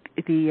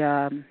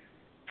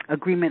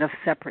agreement of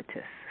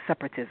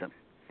separatism.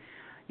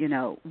 You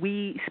know,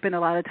 we spend a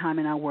lot of time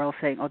in our world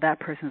saying, oh,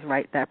 that person's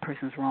right, that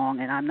person's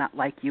wrong, and I'm not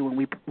like you, and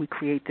we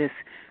create this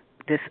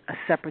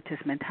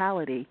separatist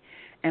mentality.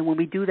 And when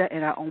we do that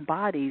in our own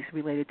bodies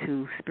related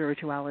to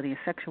spirituality and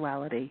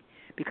sexuality,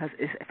 because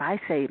if I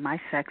say my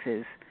sex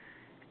is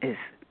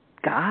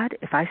God,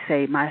 if I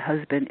say my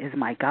husband is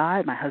my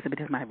God, my husband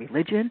is my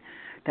religion,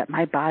 that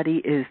my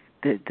body is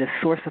the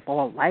source of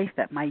all life,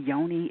 that my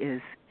yoni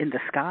is in the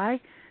sky,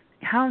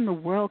 how in the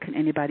world can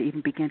anybody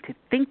even begin to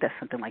think that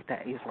something like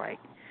that is right?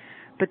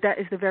 But that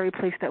is the very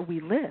place that we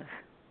live.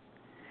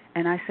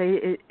 And I say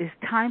it is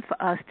time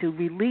for us to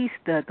release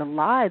the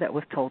lie that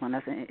was told on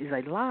us. And it is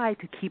a lie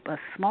to keep us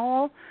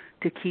small,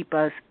 to keep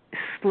us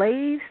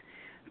slaves.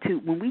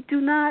 When we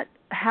do not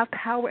have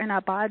power in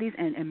our bodies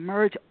and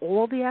merge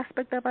all the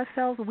aspects of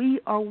ourselves, we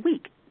are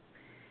weak.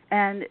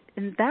 And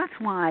that's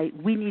why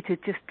we need to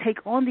just take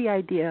on the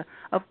idea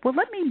of, well,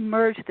 let me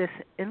merge this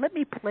and let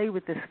me play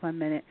with this for a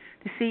minute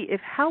to see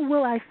how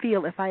will I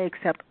feel if I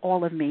accept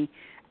all of me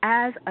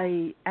as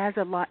an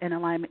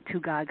alignment to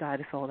God.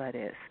 God is all that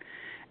is.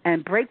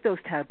 And break those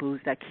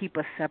taboos that keep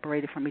us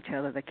separated from each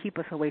other, that keep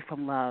us away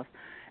from love,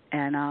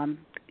 and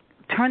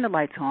turn the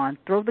lights on,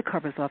 throw the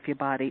covers off your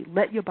body,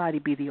 let your body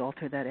be the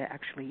altar that it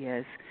actually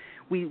is.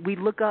 We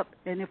look up,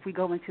 and if we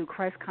go into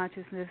Christ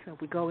consciousness or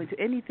we go into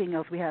anything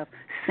else, we have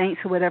saints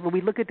or whatever,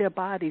 we look at their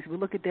bodies, we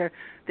look at their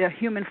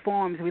human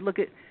forms, we look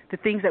at the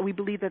things that we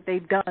believe that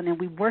they've done, and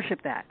we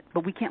worship that.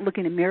 But we can't look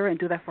in the mirror and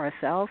do that for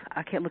ourselves.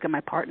 I can't look at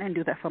my partner and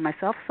do that for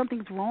myself.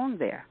 Something's wrong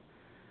there.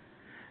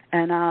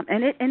 And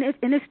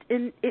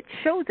it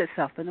shows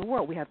itself in the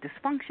world. We have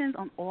dysfunctions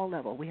on all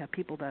levels. We have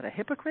people that are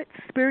hypocrites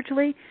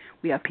spiritually.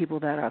 We have people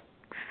that are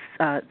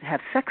have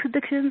sex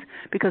addictions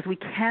because we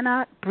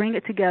cannot bring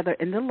it together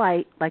in the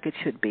light like it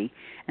should be.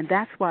 And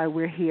that's why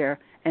we're here.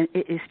 And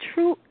it is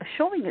true,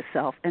 showing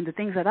itself in the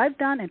things that I've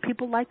done and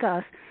people like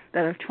us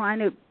that are trying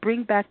to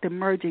bring back the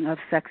merging of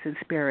sex and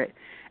spirit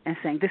and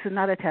saying this is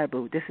not a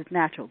taboo. This is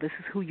natural. This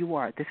is who you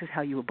are. This is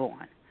how you were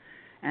born.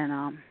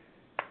 And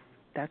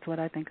that's what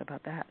I think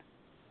about that.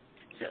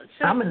 So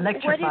I'm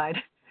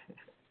electrified.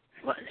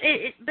 But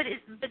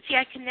see,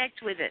 I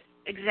connect with it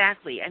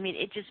exactly. I mean,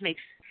 it just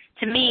makes,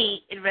 to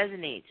me, it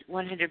resonates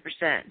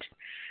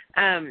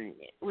 100%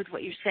 with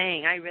what you're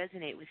saying. I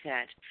resonate with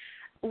that.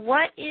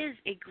 What is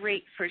a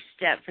great first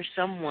step for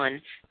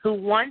someone who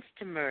wants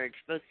to merge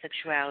both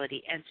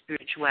sexuality and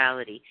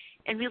spirituality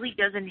and really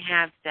doesn't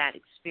have that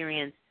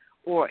experience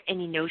or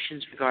any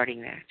notions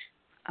regarding that?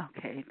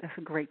 Okay, that's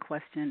a great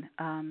question.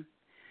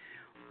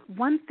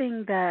 One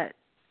thing that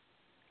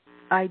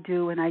I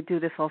do, and I do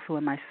this also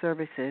in my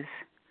services,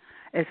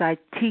 is I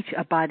teach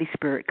a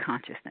body-spirit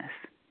consciousness.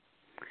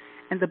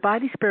 And the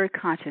body-spirit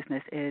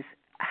consciousness is,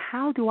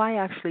 how do I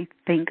actually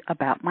think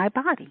about my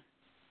body?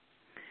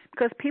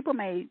 Because people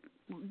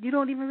you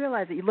don't even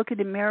realize it. You look in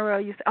the mirror,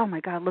 you say, oh, my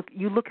God, look,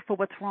 you look for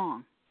what's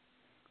wrong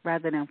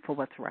rather than for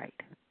what's right.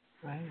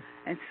 Right.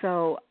 And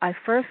so I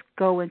first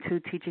go into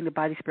teaching the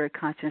body-spirit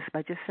consciousness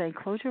by just saying,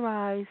 close your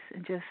eyes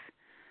and just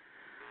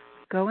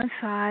go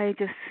inside,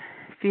 just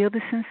Feel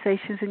the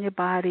sensations in your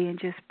body and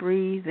just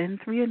breathe in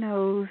through your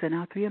nose and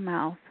out through your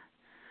mouth.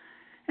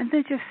 And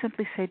then just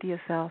simply say to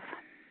yourself,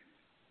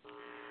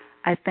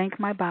 I thank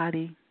my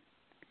body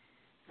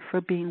for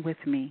being with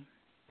me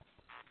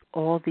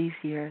all these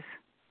years.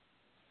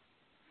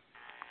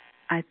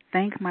 I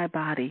thank my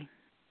body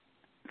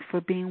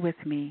for being with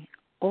me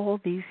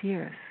all these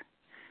years.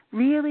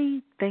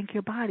 Really thank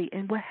your body.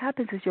 And what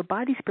happens is your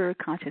body, spirit,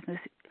 consciousness,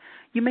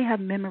 you may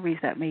have memories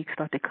that may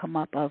start to come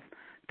up of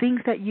things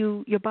that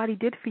your body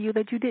did for you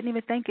that you didn't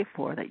even thank it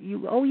for. That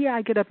you, oh yeah,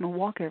 I get up and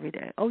walk every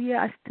day. Oh yeah,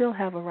 I still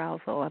have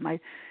arousal. My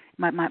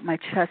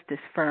chest is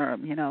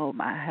firm.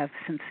 I have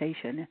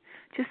sensation.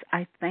 Just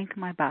I thank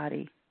my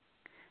body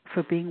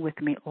for being with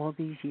me all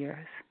these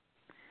years.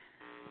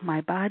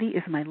 My body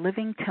is my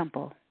living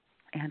temple,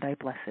 and I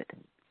bless it.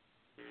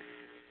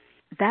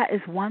 That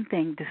is one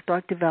thing to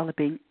start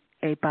developing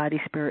a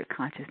body-spirit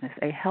consciousness,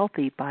 a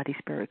healthy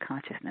body-spirit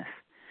consciousness.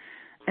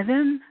 And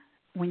then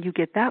when you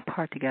get that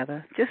part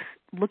together, just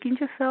look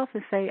at yourself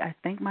and say, I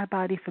thank my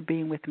body for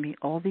being with me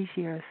all these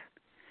years.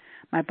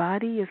 My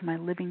body is my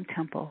living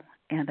temple,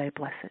 and I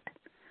bless it.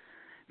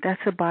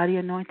 That's a body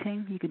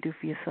anointing you can do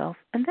for yourself.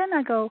 And then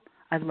I go,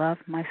 I love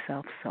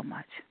myself so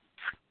much.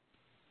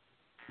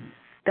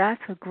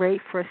 That's a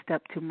great first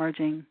step to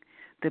merging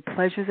the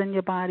pleasures in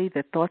your body,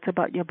 the thoughts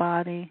about your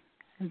body.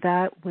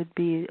 That would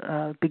be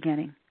a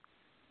beginning.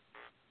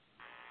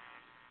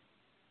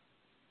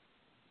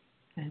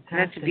 Fantastic.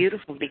 That's a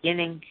beautiful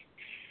beginning.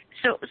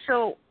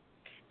 So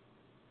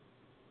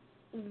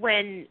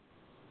when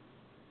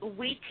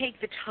we take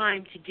the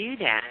time to do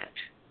that,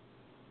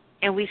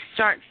 and we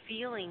start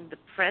feeling the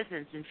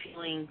presence and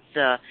feeling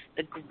the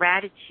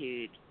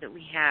gratitude that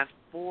we have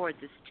for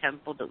this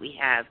temple that we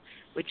have,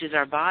 which is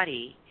our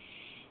body,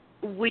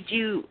 would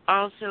you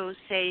also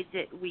say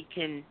that we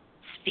can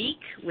speak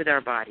with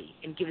our body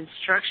and give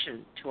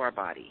instruction to our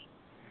body?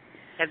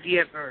 Have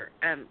you ever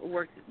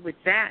worked with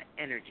that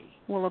energy?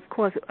 Well, of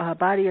course,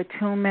 body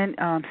attunement,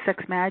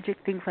 sex magic,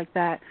 things like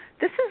that.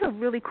 This is a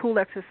really cool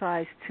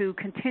exercise to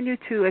continue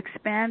to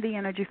expand the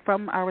energy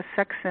from our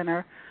sex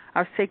center,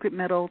 our sacred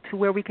middle, to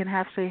where we can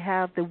actually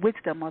have the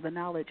wisdom or the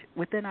knowledge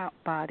within our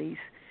bodies,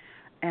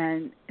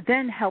 and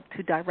then help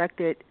to direct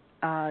it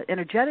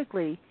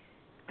energetically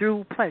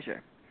through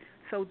pleasure.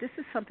 So this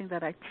is something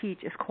that I teach.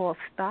 It's called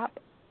Stop,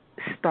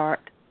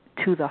 Start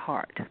to the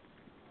Heart,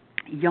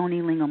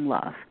 Yoni Lingam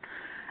Love.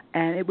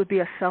 And it would be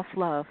a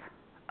self-love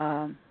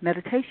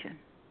meditation.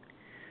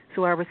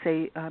 So I would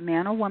say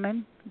man or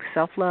woman,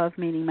 self-love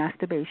meaning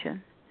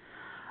masturbation,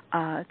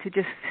 to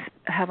just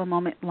have a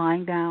moment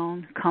lying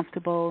down,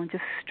 comfortable, and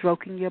just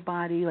stroking your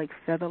body like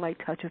feather-light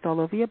touches all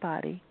over your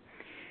body.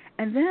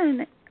 And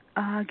then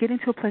get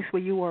into a place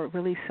where you are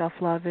really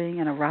self-loving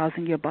and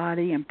arousing your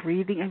body and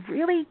breathing and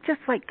really just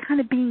like kind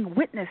of being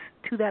witness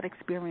to that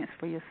experience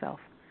for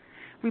yourself.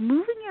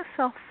 Removing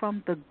yourself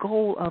from the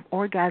goal of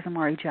orgasm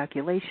or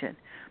ejaculation,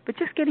 but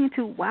just getting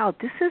into, wow,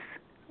 this is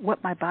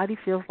what my body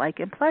feels like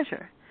in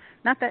pleasure.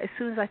 Not that as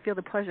soon as I feel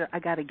the pleasure, I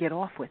got to get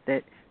off with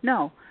it.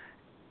 No,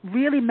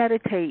 really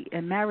meditate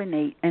and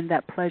marinate in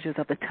that pleasures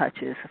of the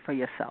touches for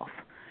yourself.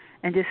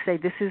 And just say,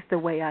 this is the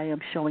way I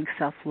am showing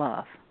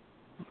self-love,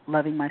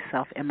 loving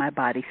myself and my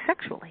body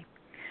sexually.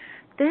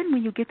 Then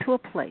when you get to a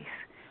place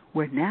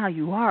where now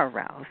you are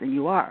aroused and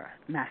you are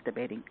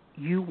masturbating,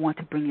 you want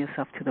to bring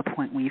yourself to the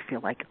point where you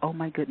feel like, oh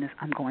my goodness,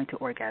 I'm going to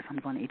orgasm, I'm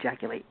going to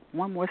ejaculate.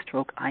 One more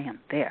stroke, I am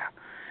there.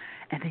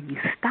 And then you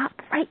stop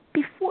right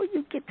before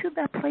you get to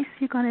that place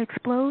you're going to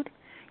explode.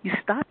 You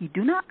stop, you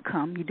do not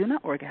come, you do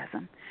not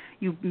orgasm.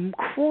 You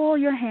crawl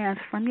your hands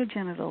from your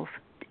genitals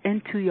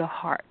into your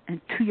heart,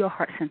 and to your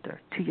heart center,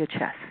 to your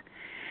chest.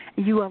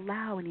 And you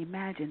allow and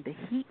imagine the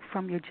heat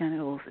from your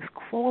genitals is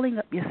crawling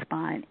up your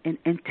spine and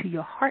into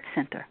your heart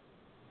center.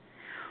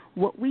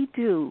 What we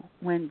do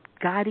when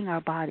guiding our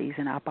bodies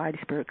and our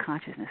body-spirit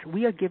consciousness,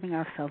 we are giving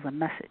ourselves a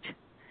message.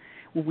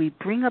 When we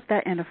bring up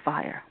that inner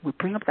fire, we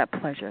bring up that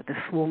pleasure, the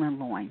swollen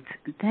loins.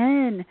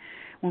 Then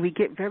when we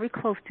get very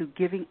close to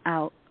giving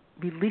out,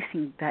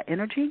 releasing that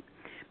energy,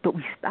 but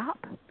we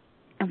stop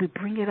and we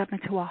bring it up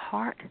into our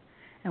heart.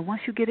 And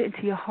once you get it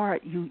into your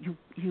heart,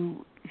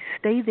 you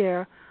stay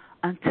there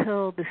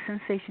until the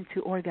sensation to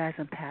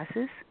orgasm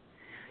passes.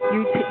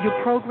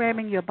 You're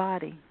programming your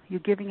body. You're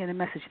giving it a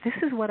message. This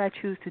is what I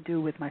choose to do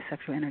with my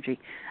sexual energy.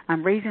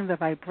 I'm raising the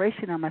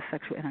vibration of my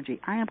sexual energy.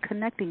 I am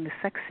connecting the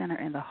sex center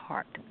and the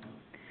heart.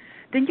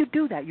 Then you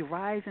do that. You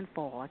rise and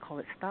fall. I call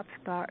it stop,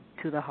 start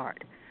to the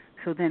heart.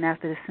 So then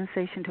after the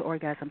sensation to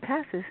orgasm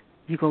passes,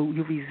 you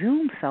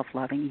resume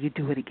self-loving. You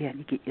do it again.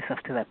 You get yourself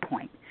to that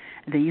point.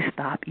 And then you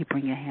stop. You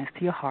bring your hands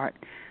to your heart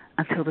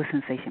until the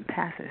sensation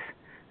passes.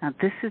 Now,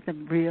 this is the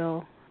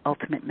real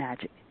ultimate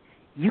magic.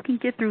 You can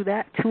get through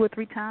that 2 or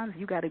 3 times,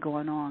 you got it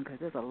going on, because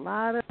there's a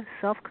lot of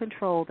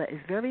self-control that is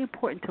very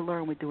important to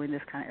learn with doing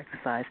this kind of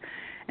exercise.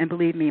 And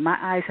believe me, my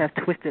eyes have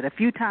twisted a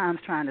few times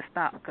trying to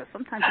stop, because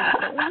sometimes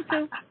you don't want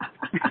to.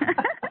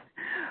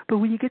 But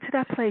when you get to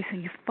that place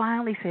and you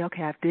finally say,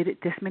 okay, I've did it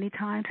this many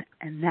times,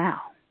 and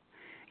now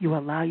you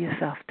allow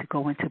yourself to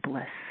go into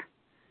bliss.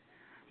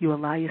 you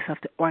allow yourself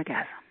to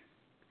orgasm.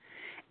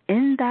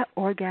 In that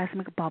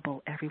orgasmic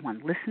bubble,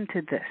 everyone, listen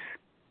to this.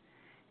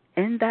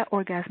 In that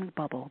orgasmic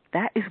bubble,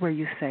 that is where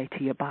you say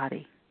to your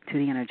body, to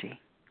the energy,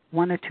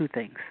 one or two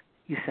things.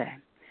 You say,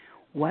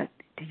 what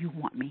do you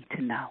want me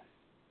to know?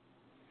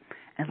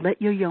 And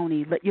let your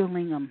yoni, let your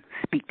lingam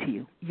speak to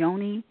you.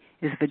 Yoni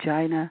is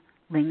vagina,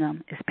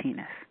 lingam is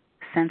penis.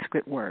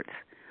 Sanskrit words.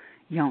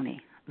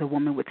 Yoni, the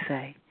woman would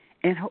say,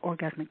 in her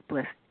orgasmic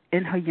bliss,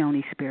 in her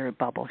yoni spirit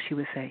bubble, she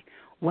would say,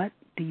 what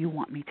do you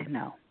want me to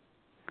know?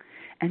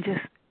 And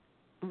just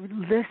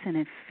listen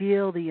and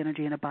feel the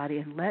energy in her body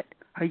and let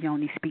her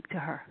yoni speak to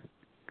her.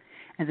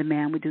 And the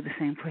man would do the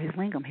same for his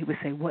lingam. He would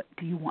say, what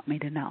do you want me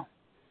to know?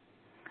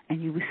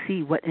 And you would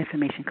see what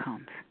information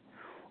comes.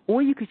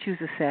 Or you could choose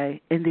to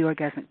say, in the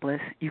orgasmic bliss,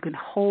 you can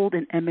hold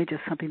an image of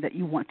something that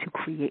you want to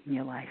create in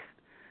your life,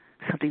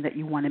 something that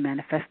you want to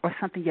manifest, or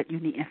something that you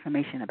need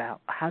information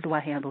about. How do I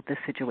handle this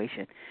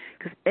situation?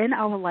 Because in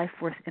our life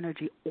force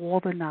energy,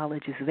 all the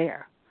knowledge is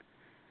there.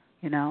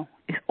 You know,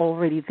 it's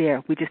already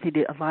there. We just need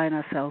to align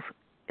ourselves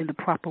in the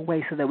proper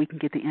way so that we can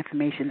get the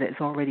information that is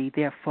already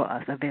there for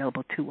us,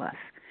 available to us.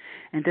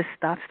 And this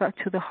start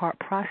to the heart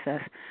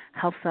process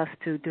helps us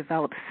to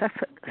develop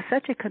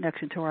such a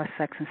connection to our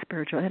sex and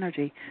spiritual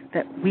energy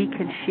that we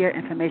can share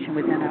information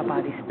within our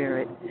body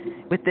spirit,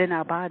 within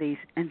our bodies,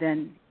 and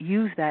then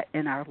use that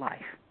in our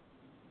life.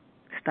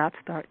 Start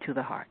to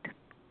the heart.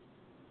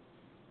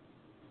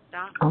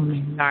 Start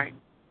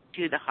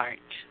to the heart.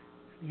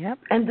 Yep.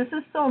 And this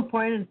is so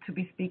important to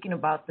be speaking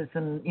about this.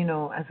 And, you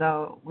know, as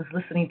I was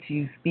listening to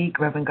you speak,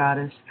 Reverend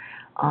Goddess,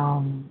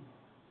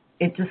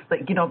 it just,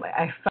 like, you know,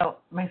 I felt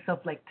myself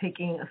like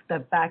taking a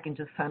step back and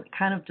just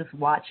kind of just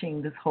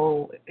watching this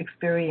whole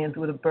experience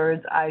with a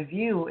bird's eye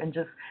view, and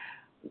just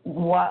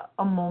what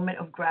a moment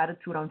of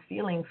gratitude I'm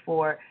feeling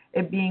for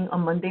it being a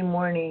Monday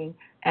morning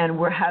and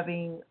we're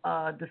having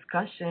a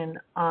discussion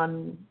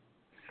on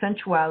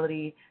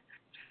sensuality,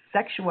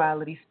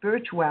 sexuality,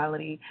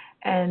 spirituality,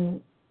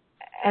 and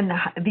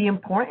the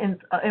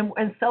importance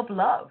and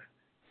self-love,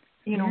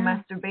 you know,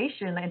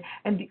 masturbation,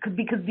 and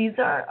because these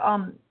are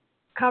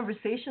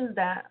conversations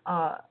that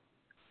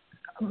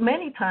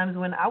many times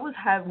when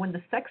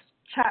the sex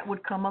chat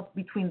would come up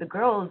between the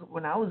girls,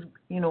 when I was,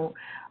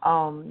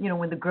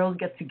 when the girls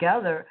get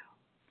together,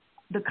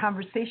 the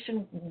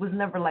conversation was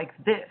never like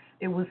this.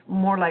 It was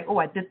more like, oh,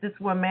 I did this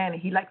one man,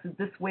 and he likes it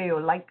this way, or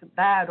like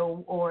that,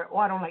 or oh,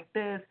 I don't like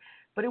this.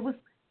 But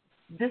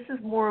this is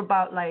more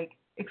about like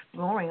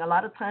exploring. A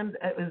lot of times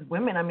as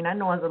women, I mean, I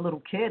know as a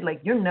little kid, like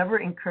you're never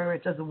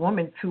encouraged as a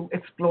woman to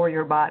explore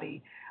your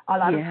body. A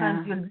lot of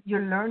times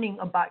you're learning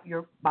about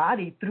your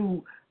body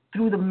through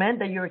the men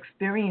that you're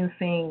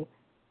experiencing,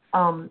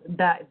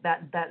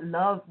 that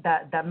love,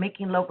 that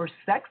making love or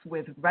sex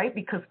with, right?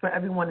 Because for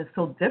everyone it's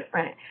so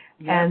different.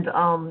 Yeah.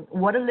 And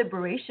what a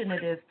liberation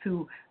it is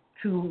to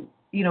for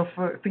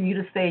you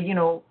to say,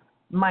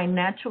 my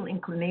natural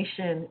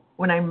inclination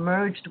when I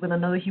merged with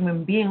another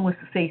human being was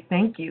to say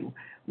thank you,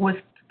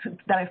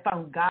 that I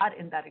found God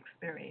in that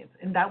experience,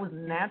 and that was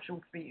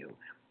natural for you.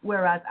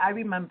 Whereas I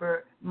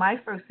remember my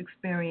first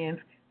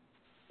experience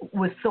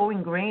was so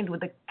ingrained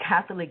with the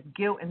Catholic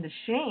guilt and the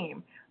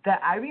shame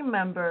that I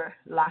remember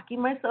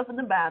locking myself in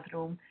the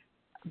bathroom,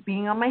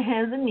 being on my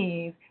hands and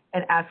knees,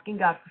 and asking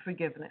God for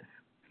forgiveness.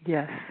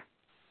 Yes.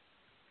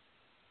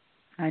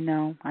 I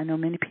know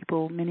many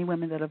people, many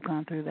women that have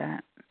gone through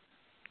that.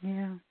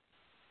 Yeah.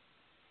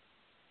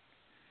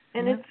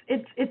 And it's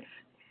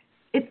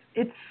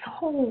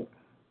so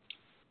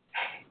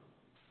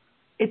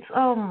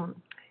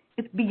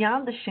it's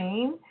beyond the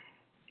shame.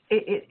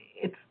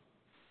 It's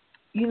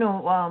you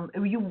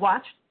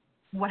watch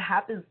what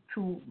happens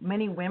to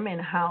many women,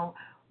 how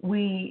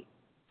we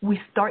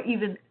start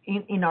even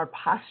in our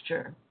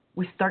posture,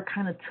 we start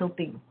kind of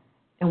tilting,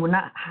 and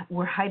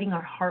we're hiding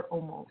our heart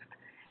almost,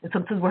 and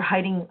sometimes we're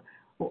hiding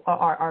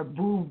our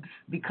boobs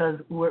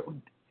because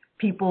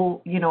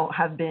people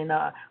have been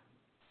have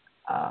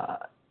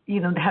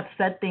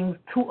said things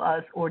to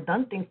us or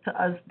done things to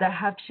us that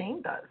have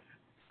shamed us.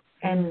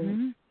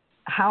 And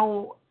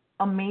how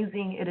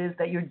amazing it is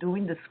that you're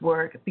doing this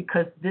work,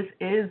 because this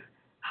is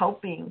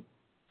helping,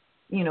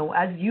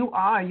 as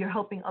you're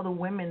helping other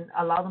women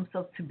allow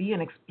themselves to be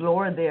and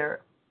explore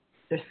their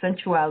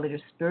sensuality, their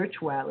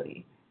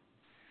spirituality.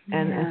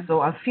 And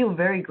so I feel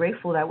very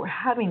grateful that we're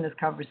having this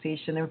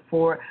conversation and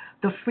for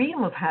the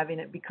freedom of having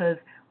it, because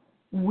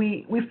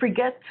we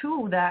forget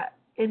too that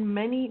in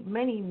many,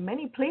 many,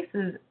 many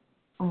places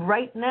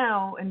right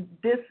now in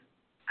this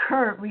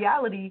current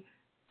reality,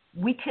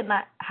 we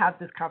cannot have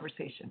this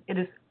conversation. It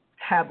is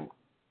taboo.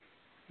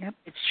 Yep,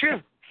 it's true.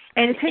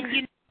 And it takes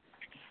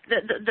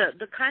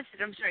the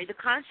concept. I'm sorry. The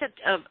concept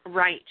of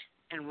right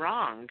and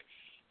wrong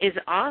is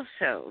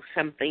also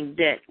something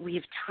that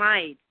we've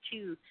tied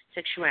to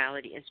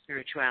sexuality and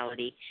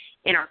spirituality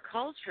in our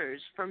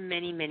cultures for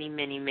many, many,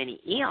 many,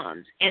 many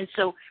eons. And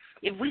so,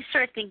 if we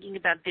start thinking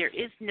about there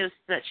is no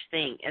such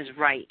thing as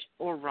right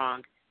or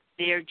wrong,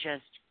 there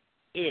just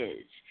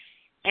is,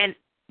 and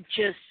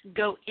just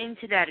go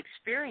into that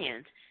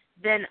experience,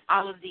 then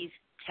all of these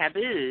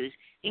taboos,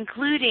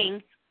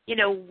 including,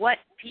 what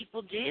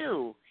people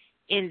do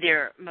in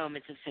their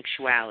moments of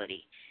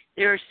sexuality.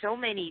 There are so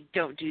many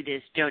don't do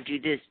this, don't do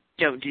this,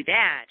 don't do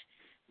that,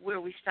 where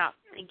we stop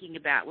thinking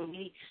about, when we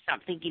need to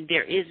stop thinking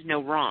there is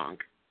no wrong.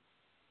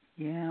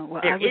 Yeah,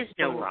 well, there is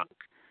no wrong.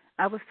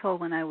 I was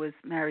told when I was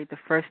married the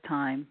first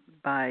time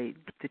by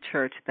the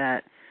church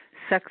that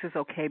sex is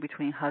okay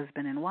between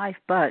husband and wife,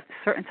 but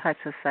certain types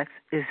of sex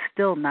is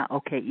still not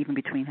okay even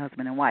between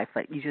husband and wife.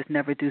 Like, you just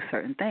never do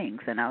certain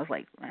things. And I was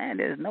like, man,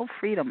 there's no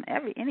freedom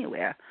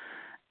anywhere.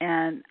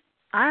 And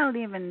I don't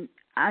even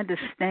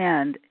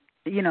understand,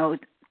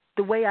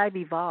 the way I've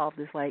evolved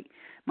is like,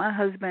 my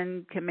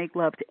husband can make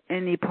love to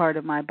any part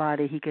of my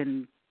body he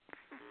can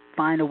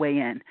find a way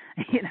in,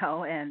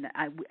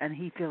 and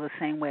he feels the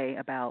same way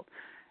about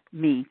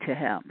me to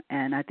him.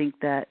 And I think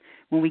that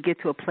when we get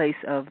to a place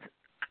of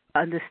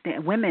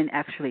understand, women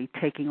actually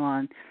taking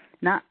on,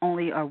 not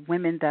only are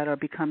women that are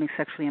becoming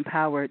sexually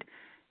empowered,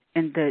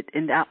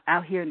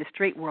 out here in the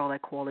straight world, I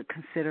call it,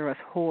 consider us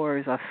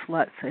whores or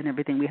sluts and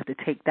everything. We have to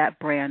take that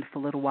brand for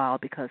a little while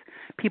because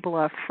people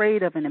are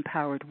afraid of an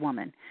empowered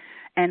woman.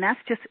 And that's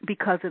just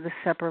because of the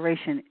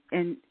separation.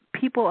 And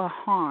people are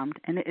harmed,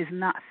 and it is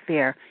not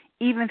fair,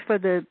 even for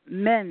the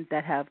men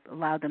that have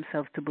allowed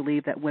themselves to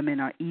believe that women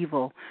are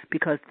evil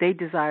because they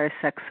desire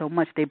sex so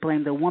much. They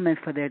blame the woman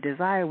for their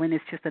desire when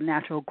it's just a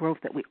natural growth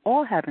that we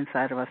all have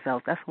inside of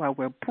ourselves. That's why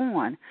we're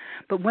born.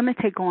 But women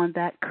take on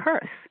that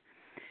curse.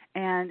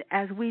 And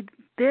as we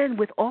then,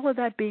 with all of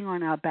that being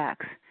on our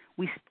backs,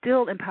 we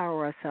still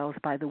empower ourselves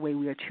by the way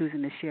we are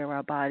choosing to share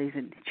our bodies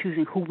and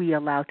choosing who we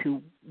allow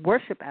to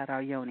worship at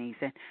our yonis,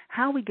 and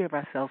how we give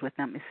ourselves with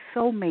them is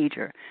so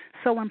major,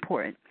 so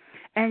important.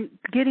 And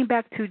getting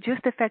back to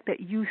just the fact that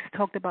you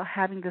talked about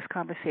having this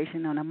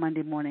conversation on a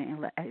Monday morning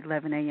at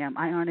 11 a.m.,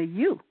 I honor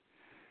you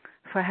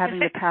for having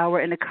the power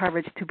and the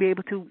courage to be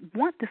able to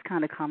want this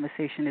kind of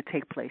conversation to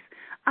take place.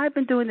 I've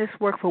been doing this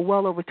work for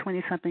well over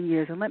 20-something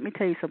years, and let me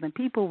tell you something,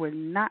 people were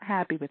not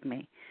happy with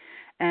me.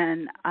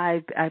 And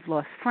I've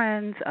lost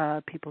friends.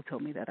 People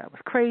told me that I was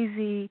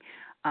crazy.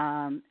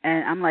 And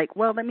I'm like,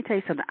 well, let me tell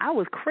you something. I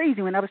was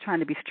crazy when I was trying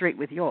to be straight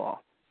with y'all,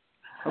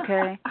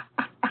 okay?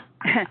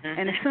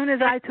 And as soon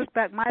as I took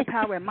back my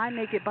power and my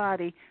naked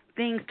body,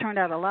 things turned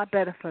out a lot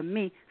better for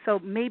me. So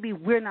maybe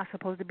we're not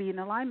supposed to be in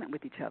alignment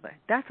with each other.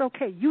 That's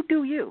okay. You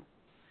do you.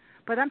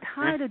 But I'm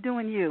tired of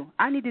doing you.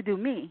 I need to do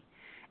me.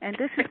 And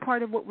this is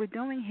part of what we're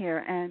doing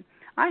here. And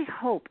I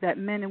hope that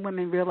men and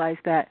women realize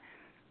that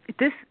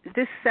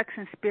this sex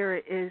and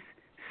spirit is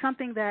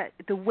something that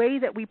the way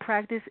that we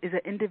practice is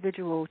an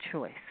individual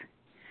choice.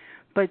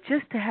 But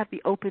just to have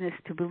the openness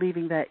to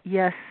believing that,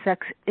 yes,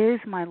 sex is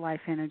my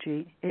life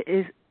energy. It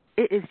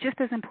is just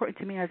as important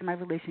to me as my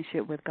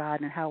relationship with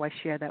God and how I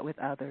share that with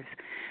others.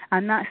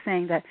 I'm not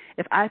saying that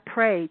if I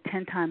pray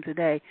 10 times a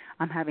day,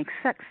 I'm having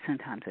sex 10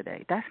 times a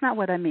day. That's not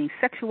what I mean.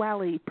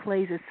 Sexuality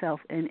plays itself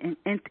and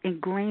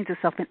ingrains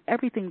itself in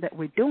everything that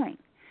we're doing,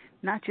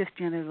 not just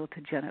genital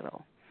to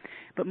genital.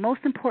 But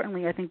most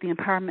importantly, I think the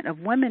empowerment of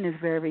women is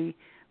very,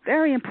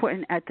 very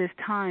important at this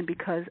time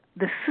because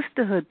the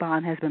sisterhood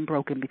bond has been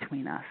broken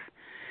between us.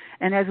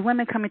 And as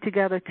women coming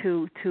together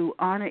to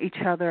honor each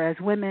other as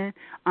women,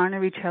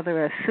 honor each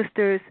other as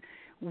sisters,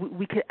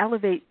 we can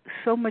elevate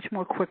so much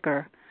more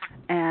quicker.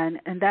 And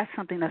that's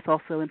something that's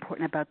also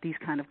important about these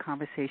kind of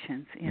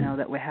conversations,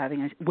 that we're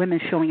having.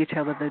 Women showing each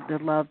other the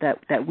love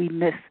that we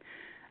miss,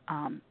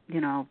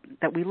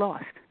 that we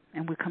lost.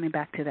 And we're coming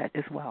back to that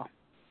as well.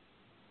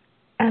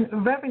 And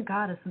Reverend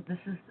Goddess, this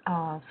is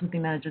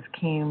something that just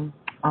came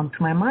to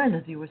my mind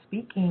as you were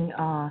speaking,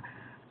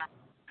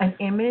 an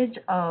image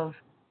of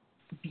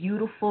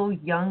beautiful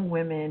young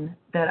women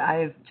that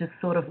I've just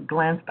sort of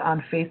glanced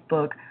on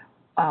Facebook,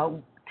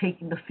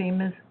 taking the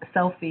famous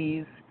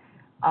selfies,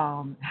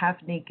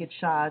 half-naked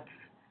shots.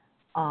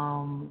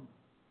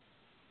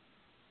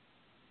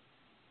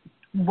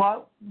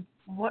 What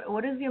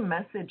is your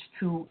message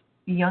to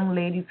young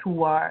ladies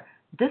who are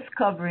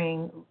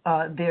discovering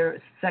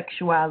their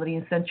sexuality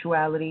and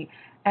sensuality,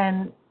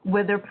 and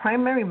where their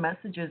primary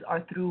messages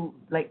are through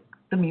like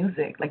the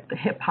music, like the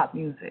hip-hop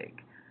music,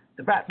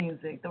 the rap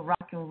music, the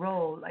rock and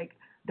roll? Like,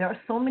 there are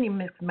so many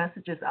mixed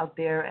messages out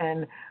there.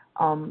 And,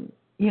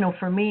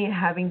 for me,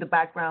 having the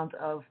background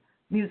of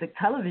music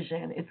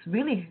television, it's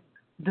really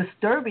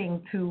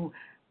disturbing to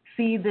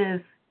see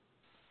this,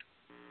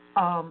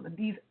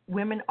 these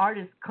women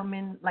artists come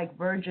in like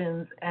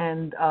virgins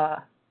and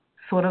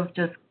sort of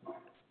just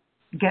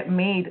get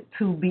made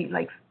to be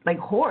like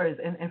whores.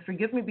 And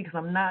forgive me because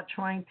I'm not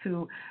trying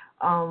to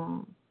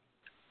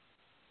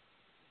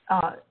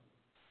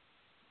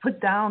put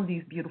down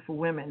these beautiful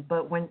women,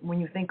 but when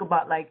you think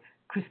about like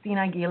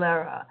Christina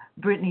Aguilera,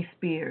 Britney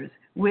Spears,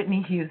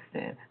 Whitney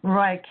Houston,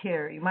 Mariah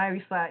Carey,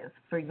 Miley Cyrus,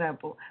 for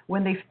example,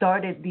 when they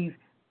started these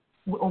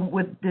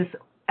with this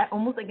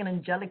almost like an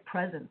angelic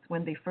presence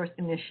when they first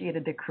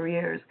initiated their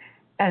careers,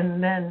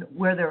 and then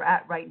where they're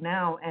at right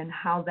now and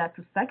how that's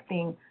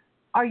affecting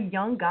our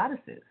young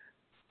goddesses.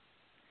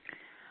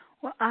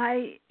 Well,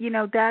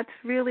 that's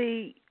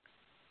really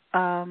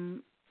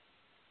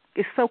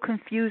is so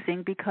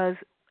confusing because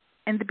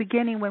in the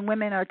beginning when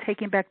women are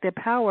taking back their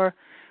power,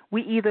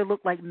 we either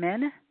look like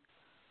men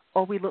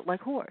or we look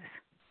like whores.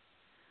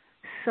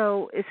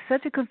 So it's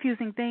such a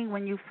confusing thing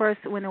when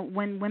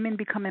women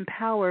become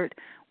empowered,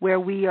 where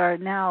we are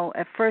now,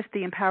 at first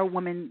the empowered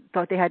women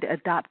thought they had to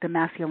adopt the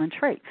masculine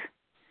traits.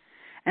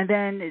 And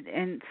then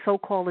in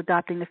so-called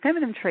adopting the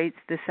feminine traits,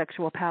 the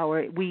sexual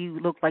power, we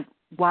look like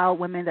wild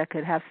women that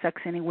could have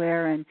sex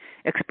anywhere and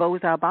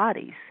expose our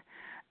bodies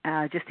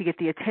just to get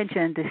the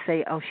attention to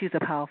say, oh, she's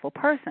a powerful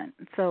person.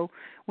 So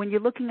when you're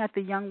looking at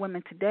the young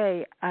women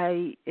today,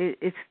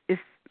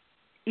 it's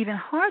even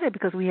harder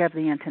because we have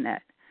the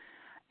Internet.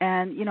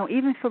 And,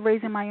 even for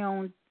raising my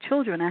own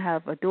children, I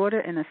have a daughter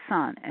and a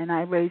son, and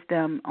I raised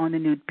them on the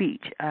nude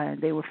beach.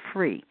 They were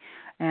free.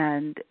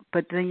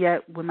 But then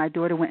yet when my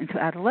daughter went into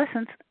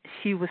adolescence,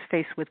 she was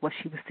faced with what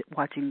she was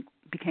watching,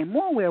 became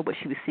more aware of what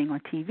she was seeing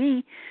on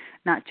TV,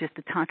 not just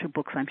the tantric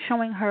books I'm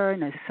showing her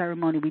and the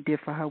ceremony we did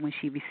for her when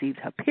she received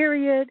her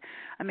period.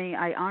 I mean,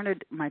 I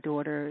honored my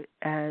daughter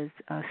as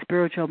a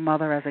spiritual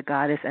mother, as a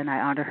goddess, and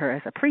I honored her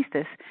as a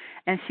priestess.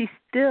 And she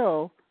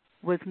still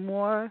was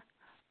more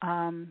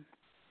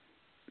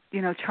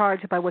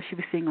charged by what she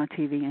was seeing on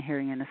TV and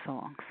hearing in the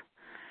songs.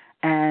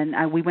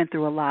 And we went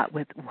through a lot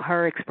with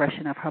her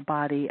expression of her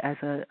body as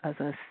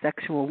a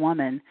sexual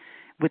woman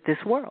with this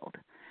world.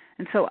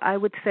 And so I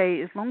would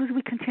say as long as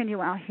we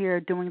continue out here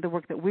doing the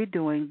work that we're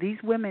doing, these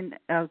women,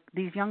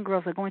 these young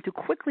girls are going to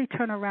quickly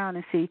turn around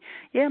and see,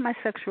 yeah, my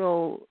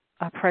sexual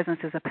presence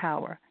is a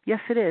power.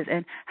 Yes, it is.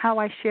 And how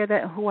I share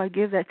that and who I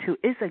give that to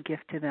is a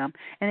gift to them.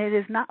 And it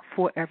is not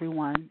for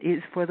everyone. It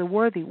is for the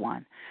worthy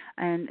one.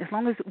 And as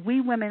long as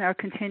we women are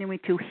continuing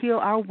to heal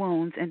our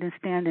wounds and then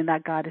stand in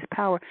that goddess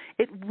power,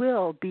 it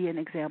will be an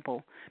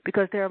example.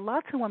 Because there are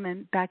lots of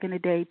women back in the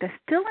day that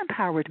still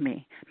empowered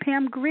me.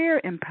 Pam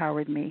Grier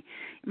empowered me.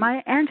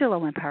 Maya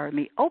Angelou empowered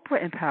me.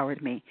 Oprah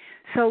empowered me.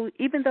 So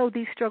even though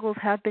these struggles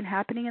have been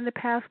happening in the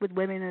past with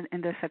women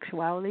and their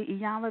sexuality,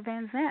 Iyanla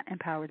Vanzant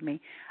empowered me.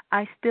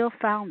 I still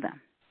found them.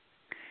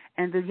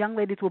 And the young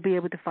ladies will be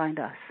able to find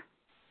us.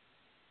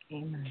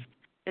 Amen.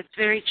 That's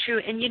very true.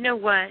 And you know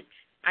what?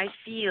 I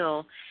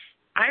feel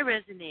I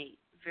resonate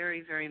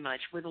very, very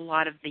much with a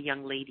lot of the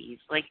young ladies.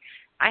 Like,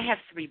 I have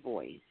 3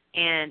 boys,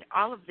 and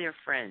all of their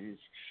friends,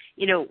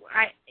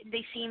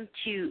 they seem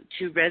to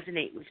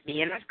resonate with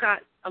me. And I've got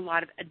a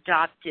lot of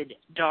adopted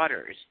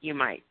daughters, you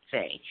might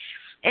say.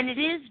 And it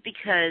is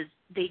because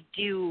they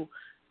do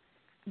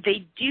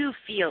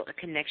feel a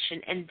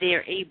connection, and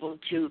they're able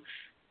to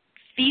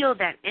feel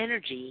that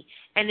energy,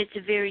 and it's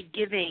a very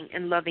giving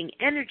and loving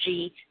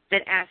energy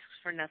that asks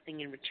for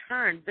nothing in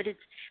return. But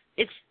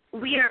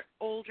we are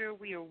older,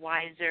 we are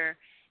wiser,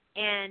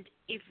 and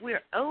if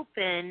we're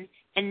open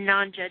and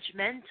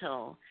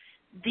non-judgmental,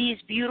 these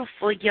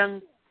beautiful young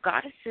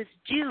goddesses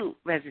do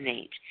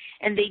resonate,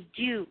 and they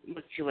do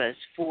look to us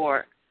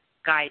for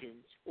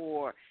guidance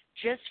or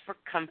just for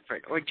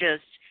comfort or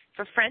just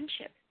for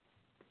friendship.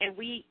 And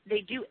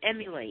they do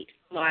emulate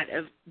a lot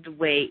of the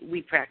way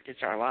we practice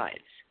our lives.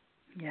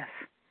 Yes.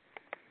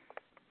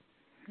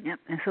 Yep,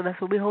 and so that's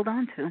what we hold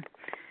on to.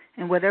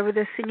 And whatever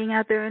they're singing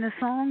out there in the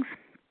songs,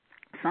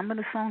 some of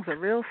the songs are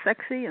real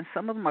sexy and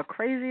some of them are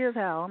crazy as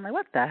hell. I'm like,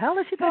 what the hell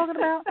is she talking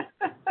about?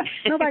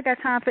 Nobody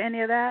got time for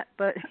any of that,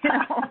 but,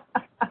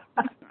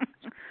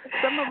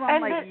 some of them I'm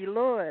like,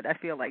 Lord, I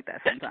feel like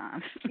that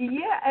sometimes.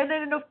 Yeah, and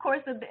then, of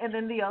course, and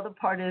then the other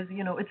part is,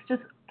 it's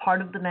just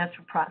part of the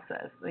natural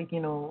process,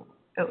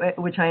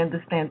 which I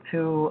understand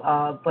too.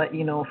 But,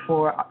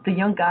 for the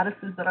young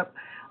goddesses that are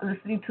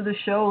listening to the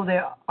show,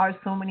 there are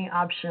so many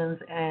options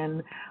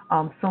and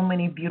so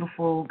many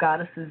beautiful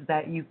goddesses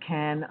that you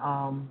can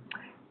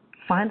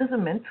find as a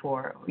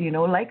mentor,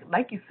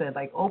 like you said,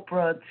 like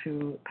Oprah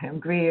to Pam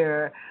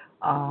Grier.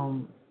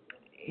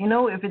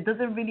 If it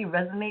doesn't really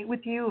resonate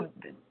with you,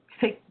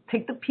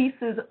 take the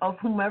pieces of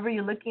whomever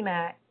you're looking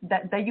at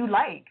that you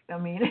like,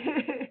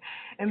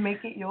 and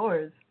make it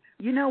yours.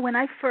 When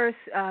I first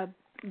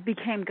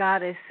became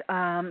goddess,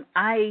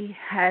 I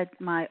had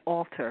my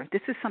altar.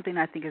 This is something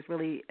I think is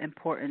really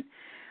important.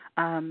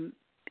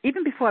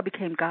 Even before I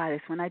became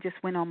goddess, when I just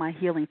went on my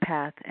healing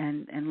path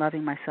and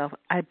loving myself,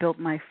 I built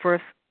my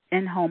first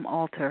in-home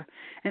altar.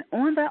 And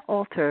on that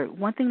altar,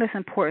 one thing that's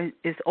important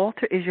is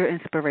altar is your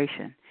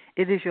inspiration.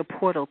 It is your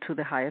portal to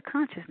the higher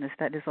consciousness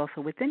that is also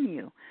within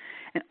you.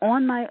 And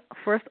on my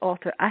first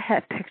altar, I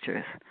had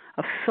pictures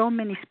of so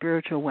many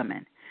spiritual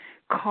women,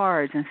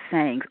 cards and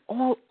sayings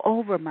all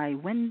over my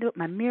window,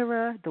 my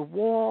mirror, the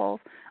walls,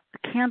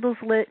 the candles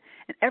lit.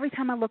 And every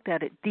time I looked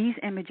at it, these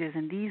images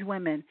and these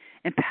women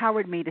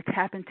empowered me to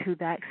tap into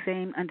that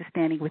same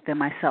understanding within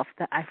myself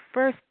that I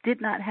first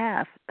did not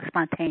have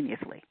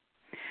spontaneously.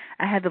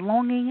 I had the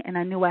longing, and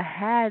I knew I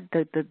had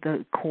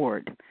the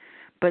cord,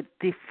 but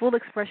the full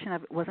expression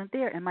of it wasn't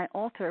there. And my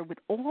altar, with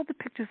all the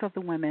pictures of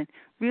the women,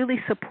 really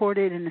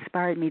supported and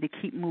inspired me to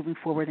keep moving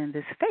forward in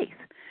this faith.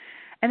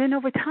 And then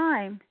over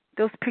time,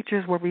 those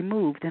pictures were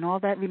removed, and all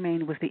that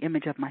remained was the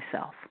image of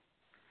myself.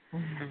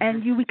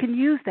 And we can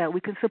use that.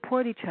 We can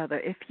support each other.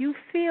 If you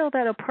feel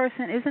that a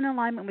person is in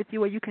alignment with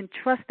you, or you can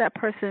trust that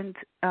person's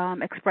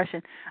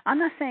expression. I'm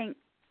not saying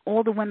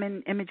all the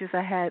women images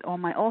I had on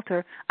my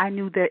altar, I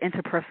knew their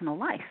interpersonal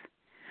life.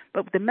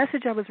 But the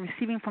message I was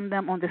receiving from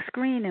them on the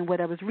screen and what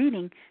I was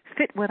reading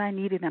fit what I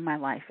needed in my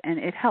life, and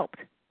it helped.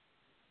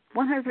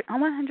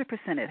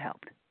 100% it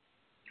helped.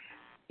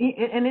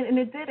 And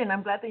it did, and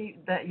I'm glad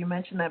that you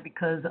mentioned that,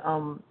 because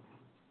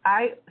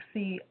I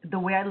see the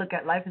way I look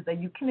at life is that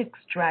you can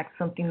extract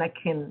something that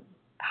can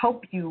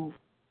help you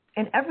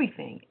in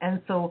everything.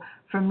 And so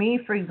for me,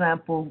 for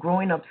example,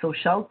 growing up so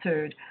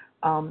sheltered,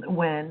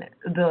 when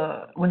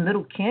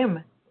little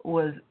Kim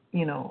was,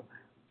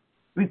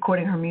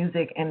 recording her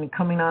music and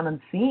coming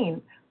on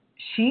scene,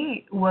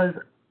 she was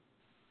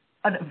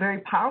a very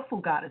powerful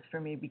goddess for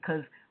me,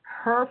 because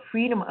her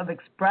freedom of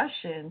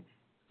expression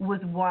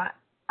was what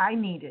I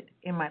needed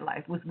in my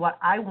life, was what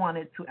I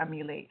wanted to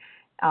emulate.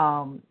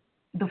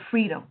 The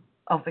freedom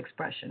of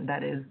expression.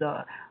 That is,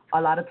 a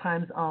lot of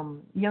times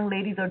young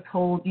ladies are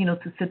told,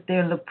 to sit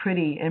there and look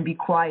pretty and be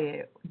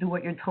quiet, do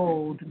what you're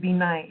told, be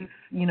nice,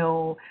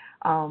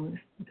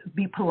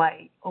 be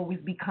polite, always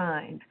be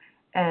kind.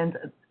 And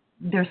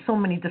there's so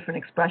many different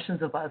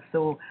expressions of us.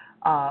 So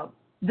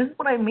this is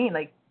what I mean.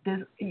 Like this,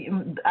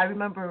 I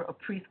remember a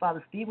priest,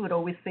 Father Steve, would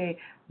always say,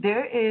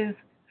 there is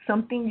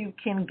something you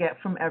can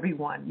get from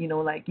everyone.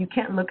 Like you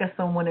can't look at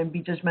someone and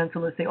be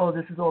judgmental and say, oh,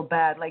 this is all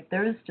bad. Like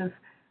there is just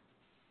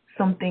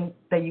something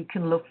that you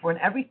can look for in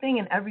everything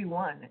and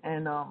everyone,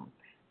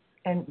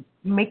 and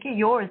make it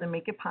yours and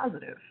make it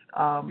positive.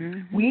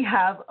 We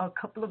have a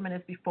couple of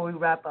minutes before we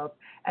wrap up,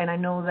 and I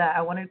know that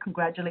I wanted to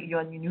congratulate you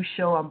on your new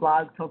show on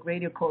Blog Talk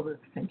Radio called The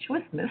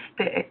Sensuous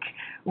Mystic,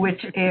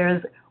 which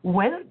airs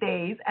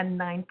Wednesdays at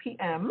 9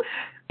 p.m.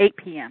 8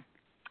 p.m.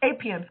 8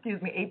 p.m.,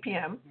 excuse me, 8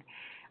 p.m.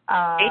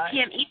 8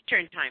 p.m.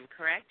 Eastern time,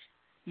 correct?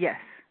 Yes.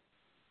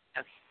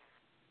 Okay.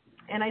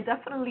 And I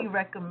definitely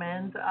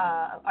recommend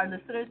our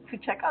listeners to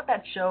check out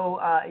that show.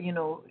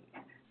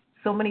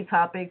 So many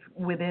topics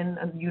within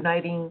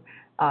uniting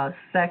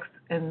sex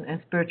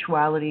and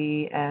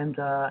spirituality, and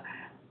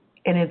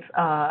it's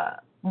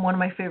one of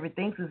my favorite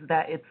things is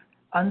that it's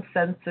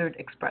uncensored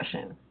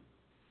expression.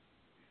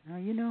 Oh,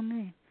 you know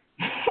me.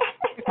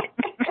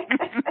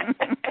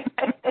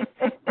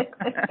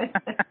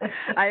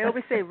 I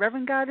always say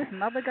Reverend Goddess,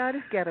 Mother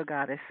Goddess, Ghetto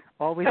Goddess,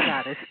 always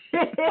Goddess.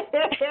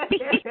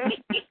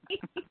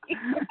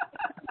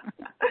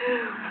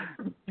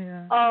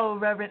 Yeah. Oh,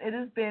 Reverend, it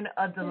has been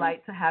a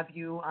delight to have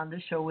you on the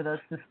show with us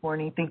this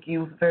morning. Thank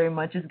you very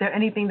much. Is there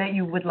anything that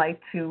you would like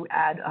to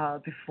add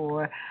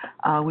before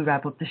we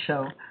wrap up the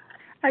show?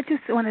 I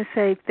just want to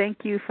say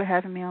thank you for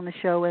having me on the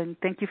show, and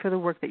thank you for the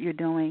work that you're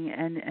doing,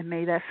 and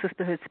may that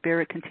sisterhood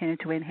spirit continue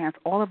to enhance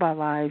all of our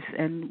lives,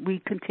 and we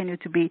continue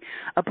to be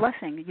a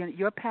blessing.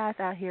 Your path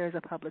out here as a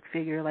public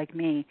figure like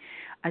me,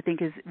 I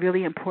think is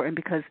really important,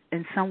 because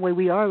in some way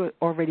we are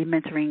already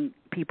mentoring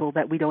people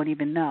that we don't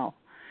even know.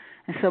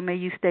 And so may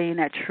you stay in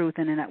that truth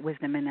and in that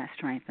wisdom and that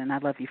strength, and I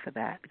love you for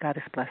that.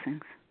 Goddess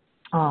blessings.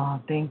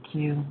 Oh, thank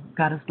you.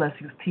 Goddess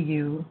blessings to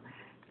you.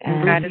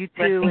 And God you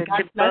too. And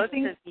God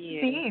blessings to you.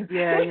 Steve.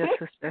 Yeah, your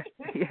sister.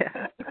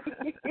 Yeah.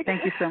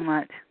 Thank you so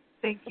much.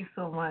 Thank you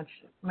so much.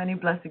 Many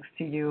blessings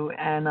to you.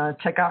 And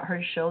check out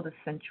her show, The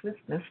Sensuous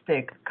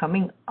Mystic,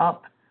 coming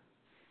up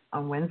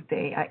on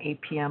Wednesday at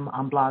 8 p.m.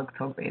 on Blog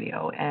Talk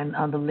Radio. And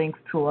the links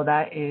to all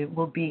that, it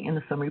will be in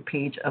the summary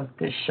page of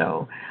this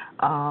show.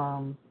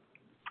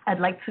 I'd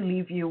like to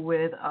leave you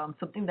with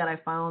something that I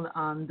found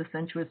on The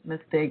Sensuous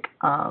Mystic,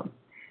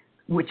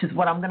 which is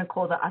what I'm going to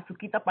call the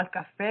Azuquita Pa'l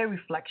Café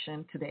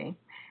reflection today.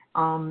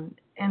 And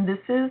this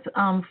is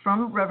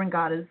from Reverend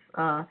Goddess.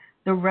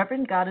 The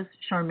Reverend Goddess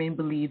Charmaine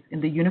believes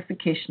in the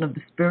unification of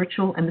the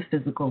spiritual and the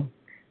physical.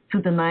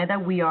 To deny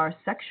that we are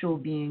sexual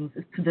beings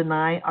is to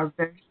deny our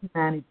very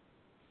humanity.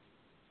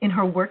 In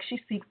her work, she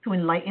seeks to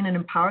enlighten and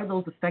empower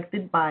those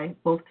affected by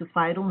both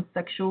societal and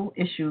sexual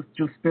issues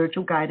through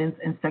spiritual guidance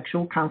and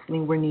sexual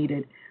counseling where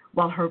needed.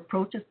 While her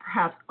approach is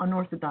perhaps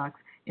unorthodox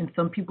in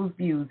some people's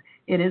views,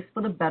 it is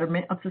for the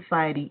betterment of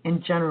society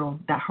in general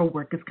that her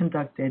work is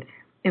conducted.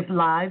 If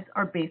lives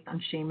are based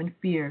on shame and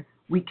fear,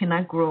 we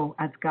cannot grow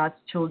as God's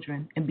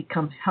children and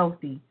become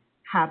healthy,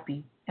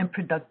 happy, and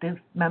productive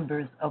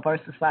members of our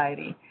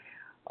society.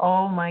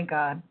 Oh, my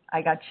God.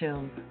 I got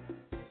chills.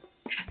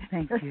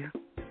 Thank you.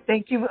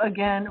 Thank you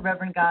again,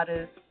 Reverend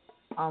Goddess,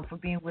 for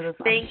being with us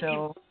on the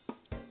show.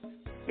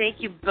 Thank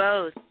you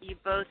both. You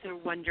both are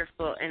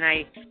wonderful, and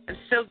I am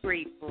so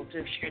grateful to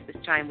have shared this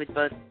time with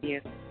both of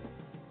you.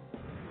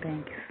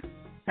 Thanks.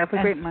 Have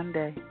a great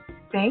Monday.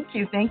 Thank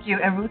you.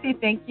 And Ruthie,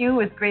 thank you.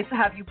 It's great to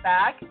have you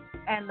back.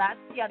 And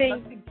lastly, I'd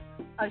love to give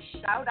a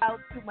shout-out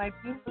to my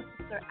beautiful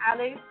sister,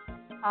 Alex.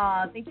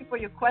 Thank you for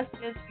your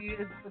questions. She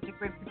is such a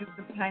great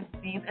producer behind the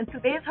scenes. And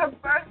today is her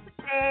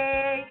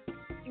birthday.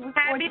 She was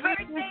born 3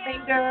 years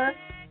later.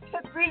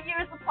 3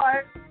 years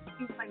apart.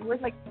 She's like, we're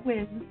like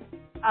twins.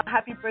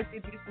 Happy birthday,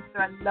 dear sister.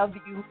 I love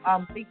you.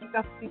 Thank you,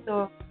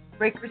 Cafecito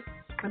Breakers,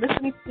 for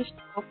listening to the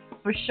show.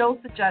 For show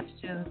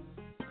suggestions,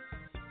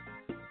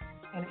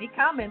 and any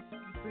comments,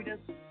 feel free to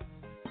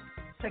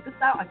check us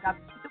out at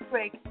Cafecito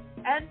Break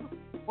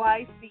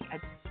NYC.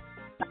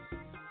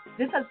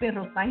 This has been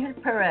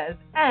Rosangel Perez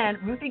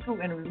and Ruthie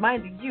Guten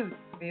reminding you to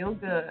feel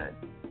good.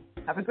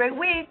 Have a great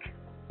week.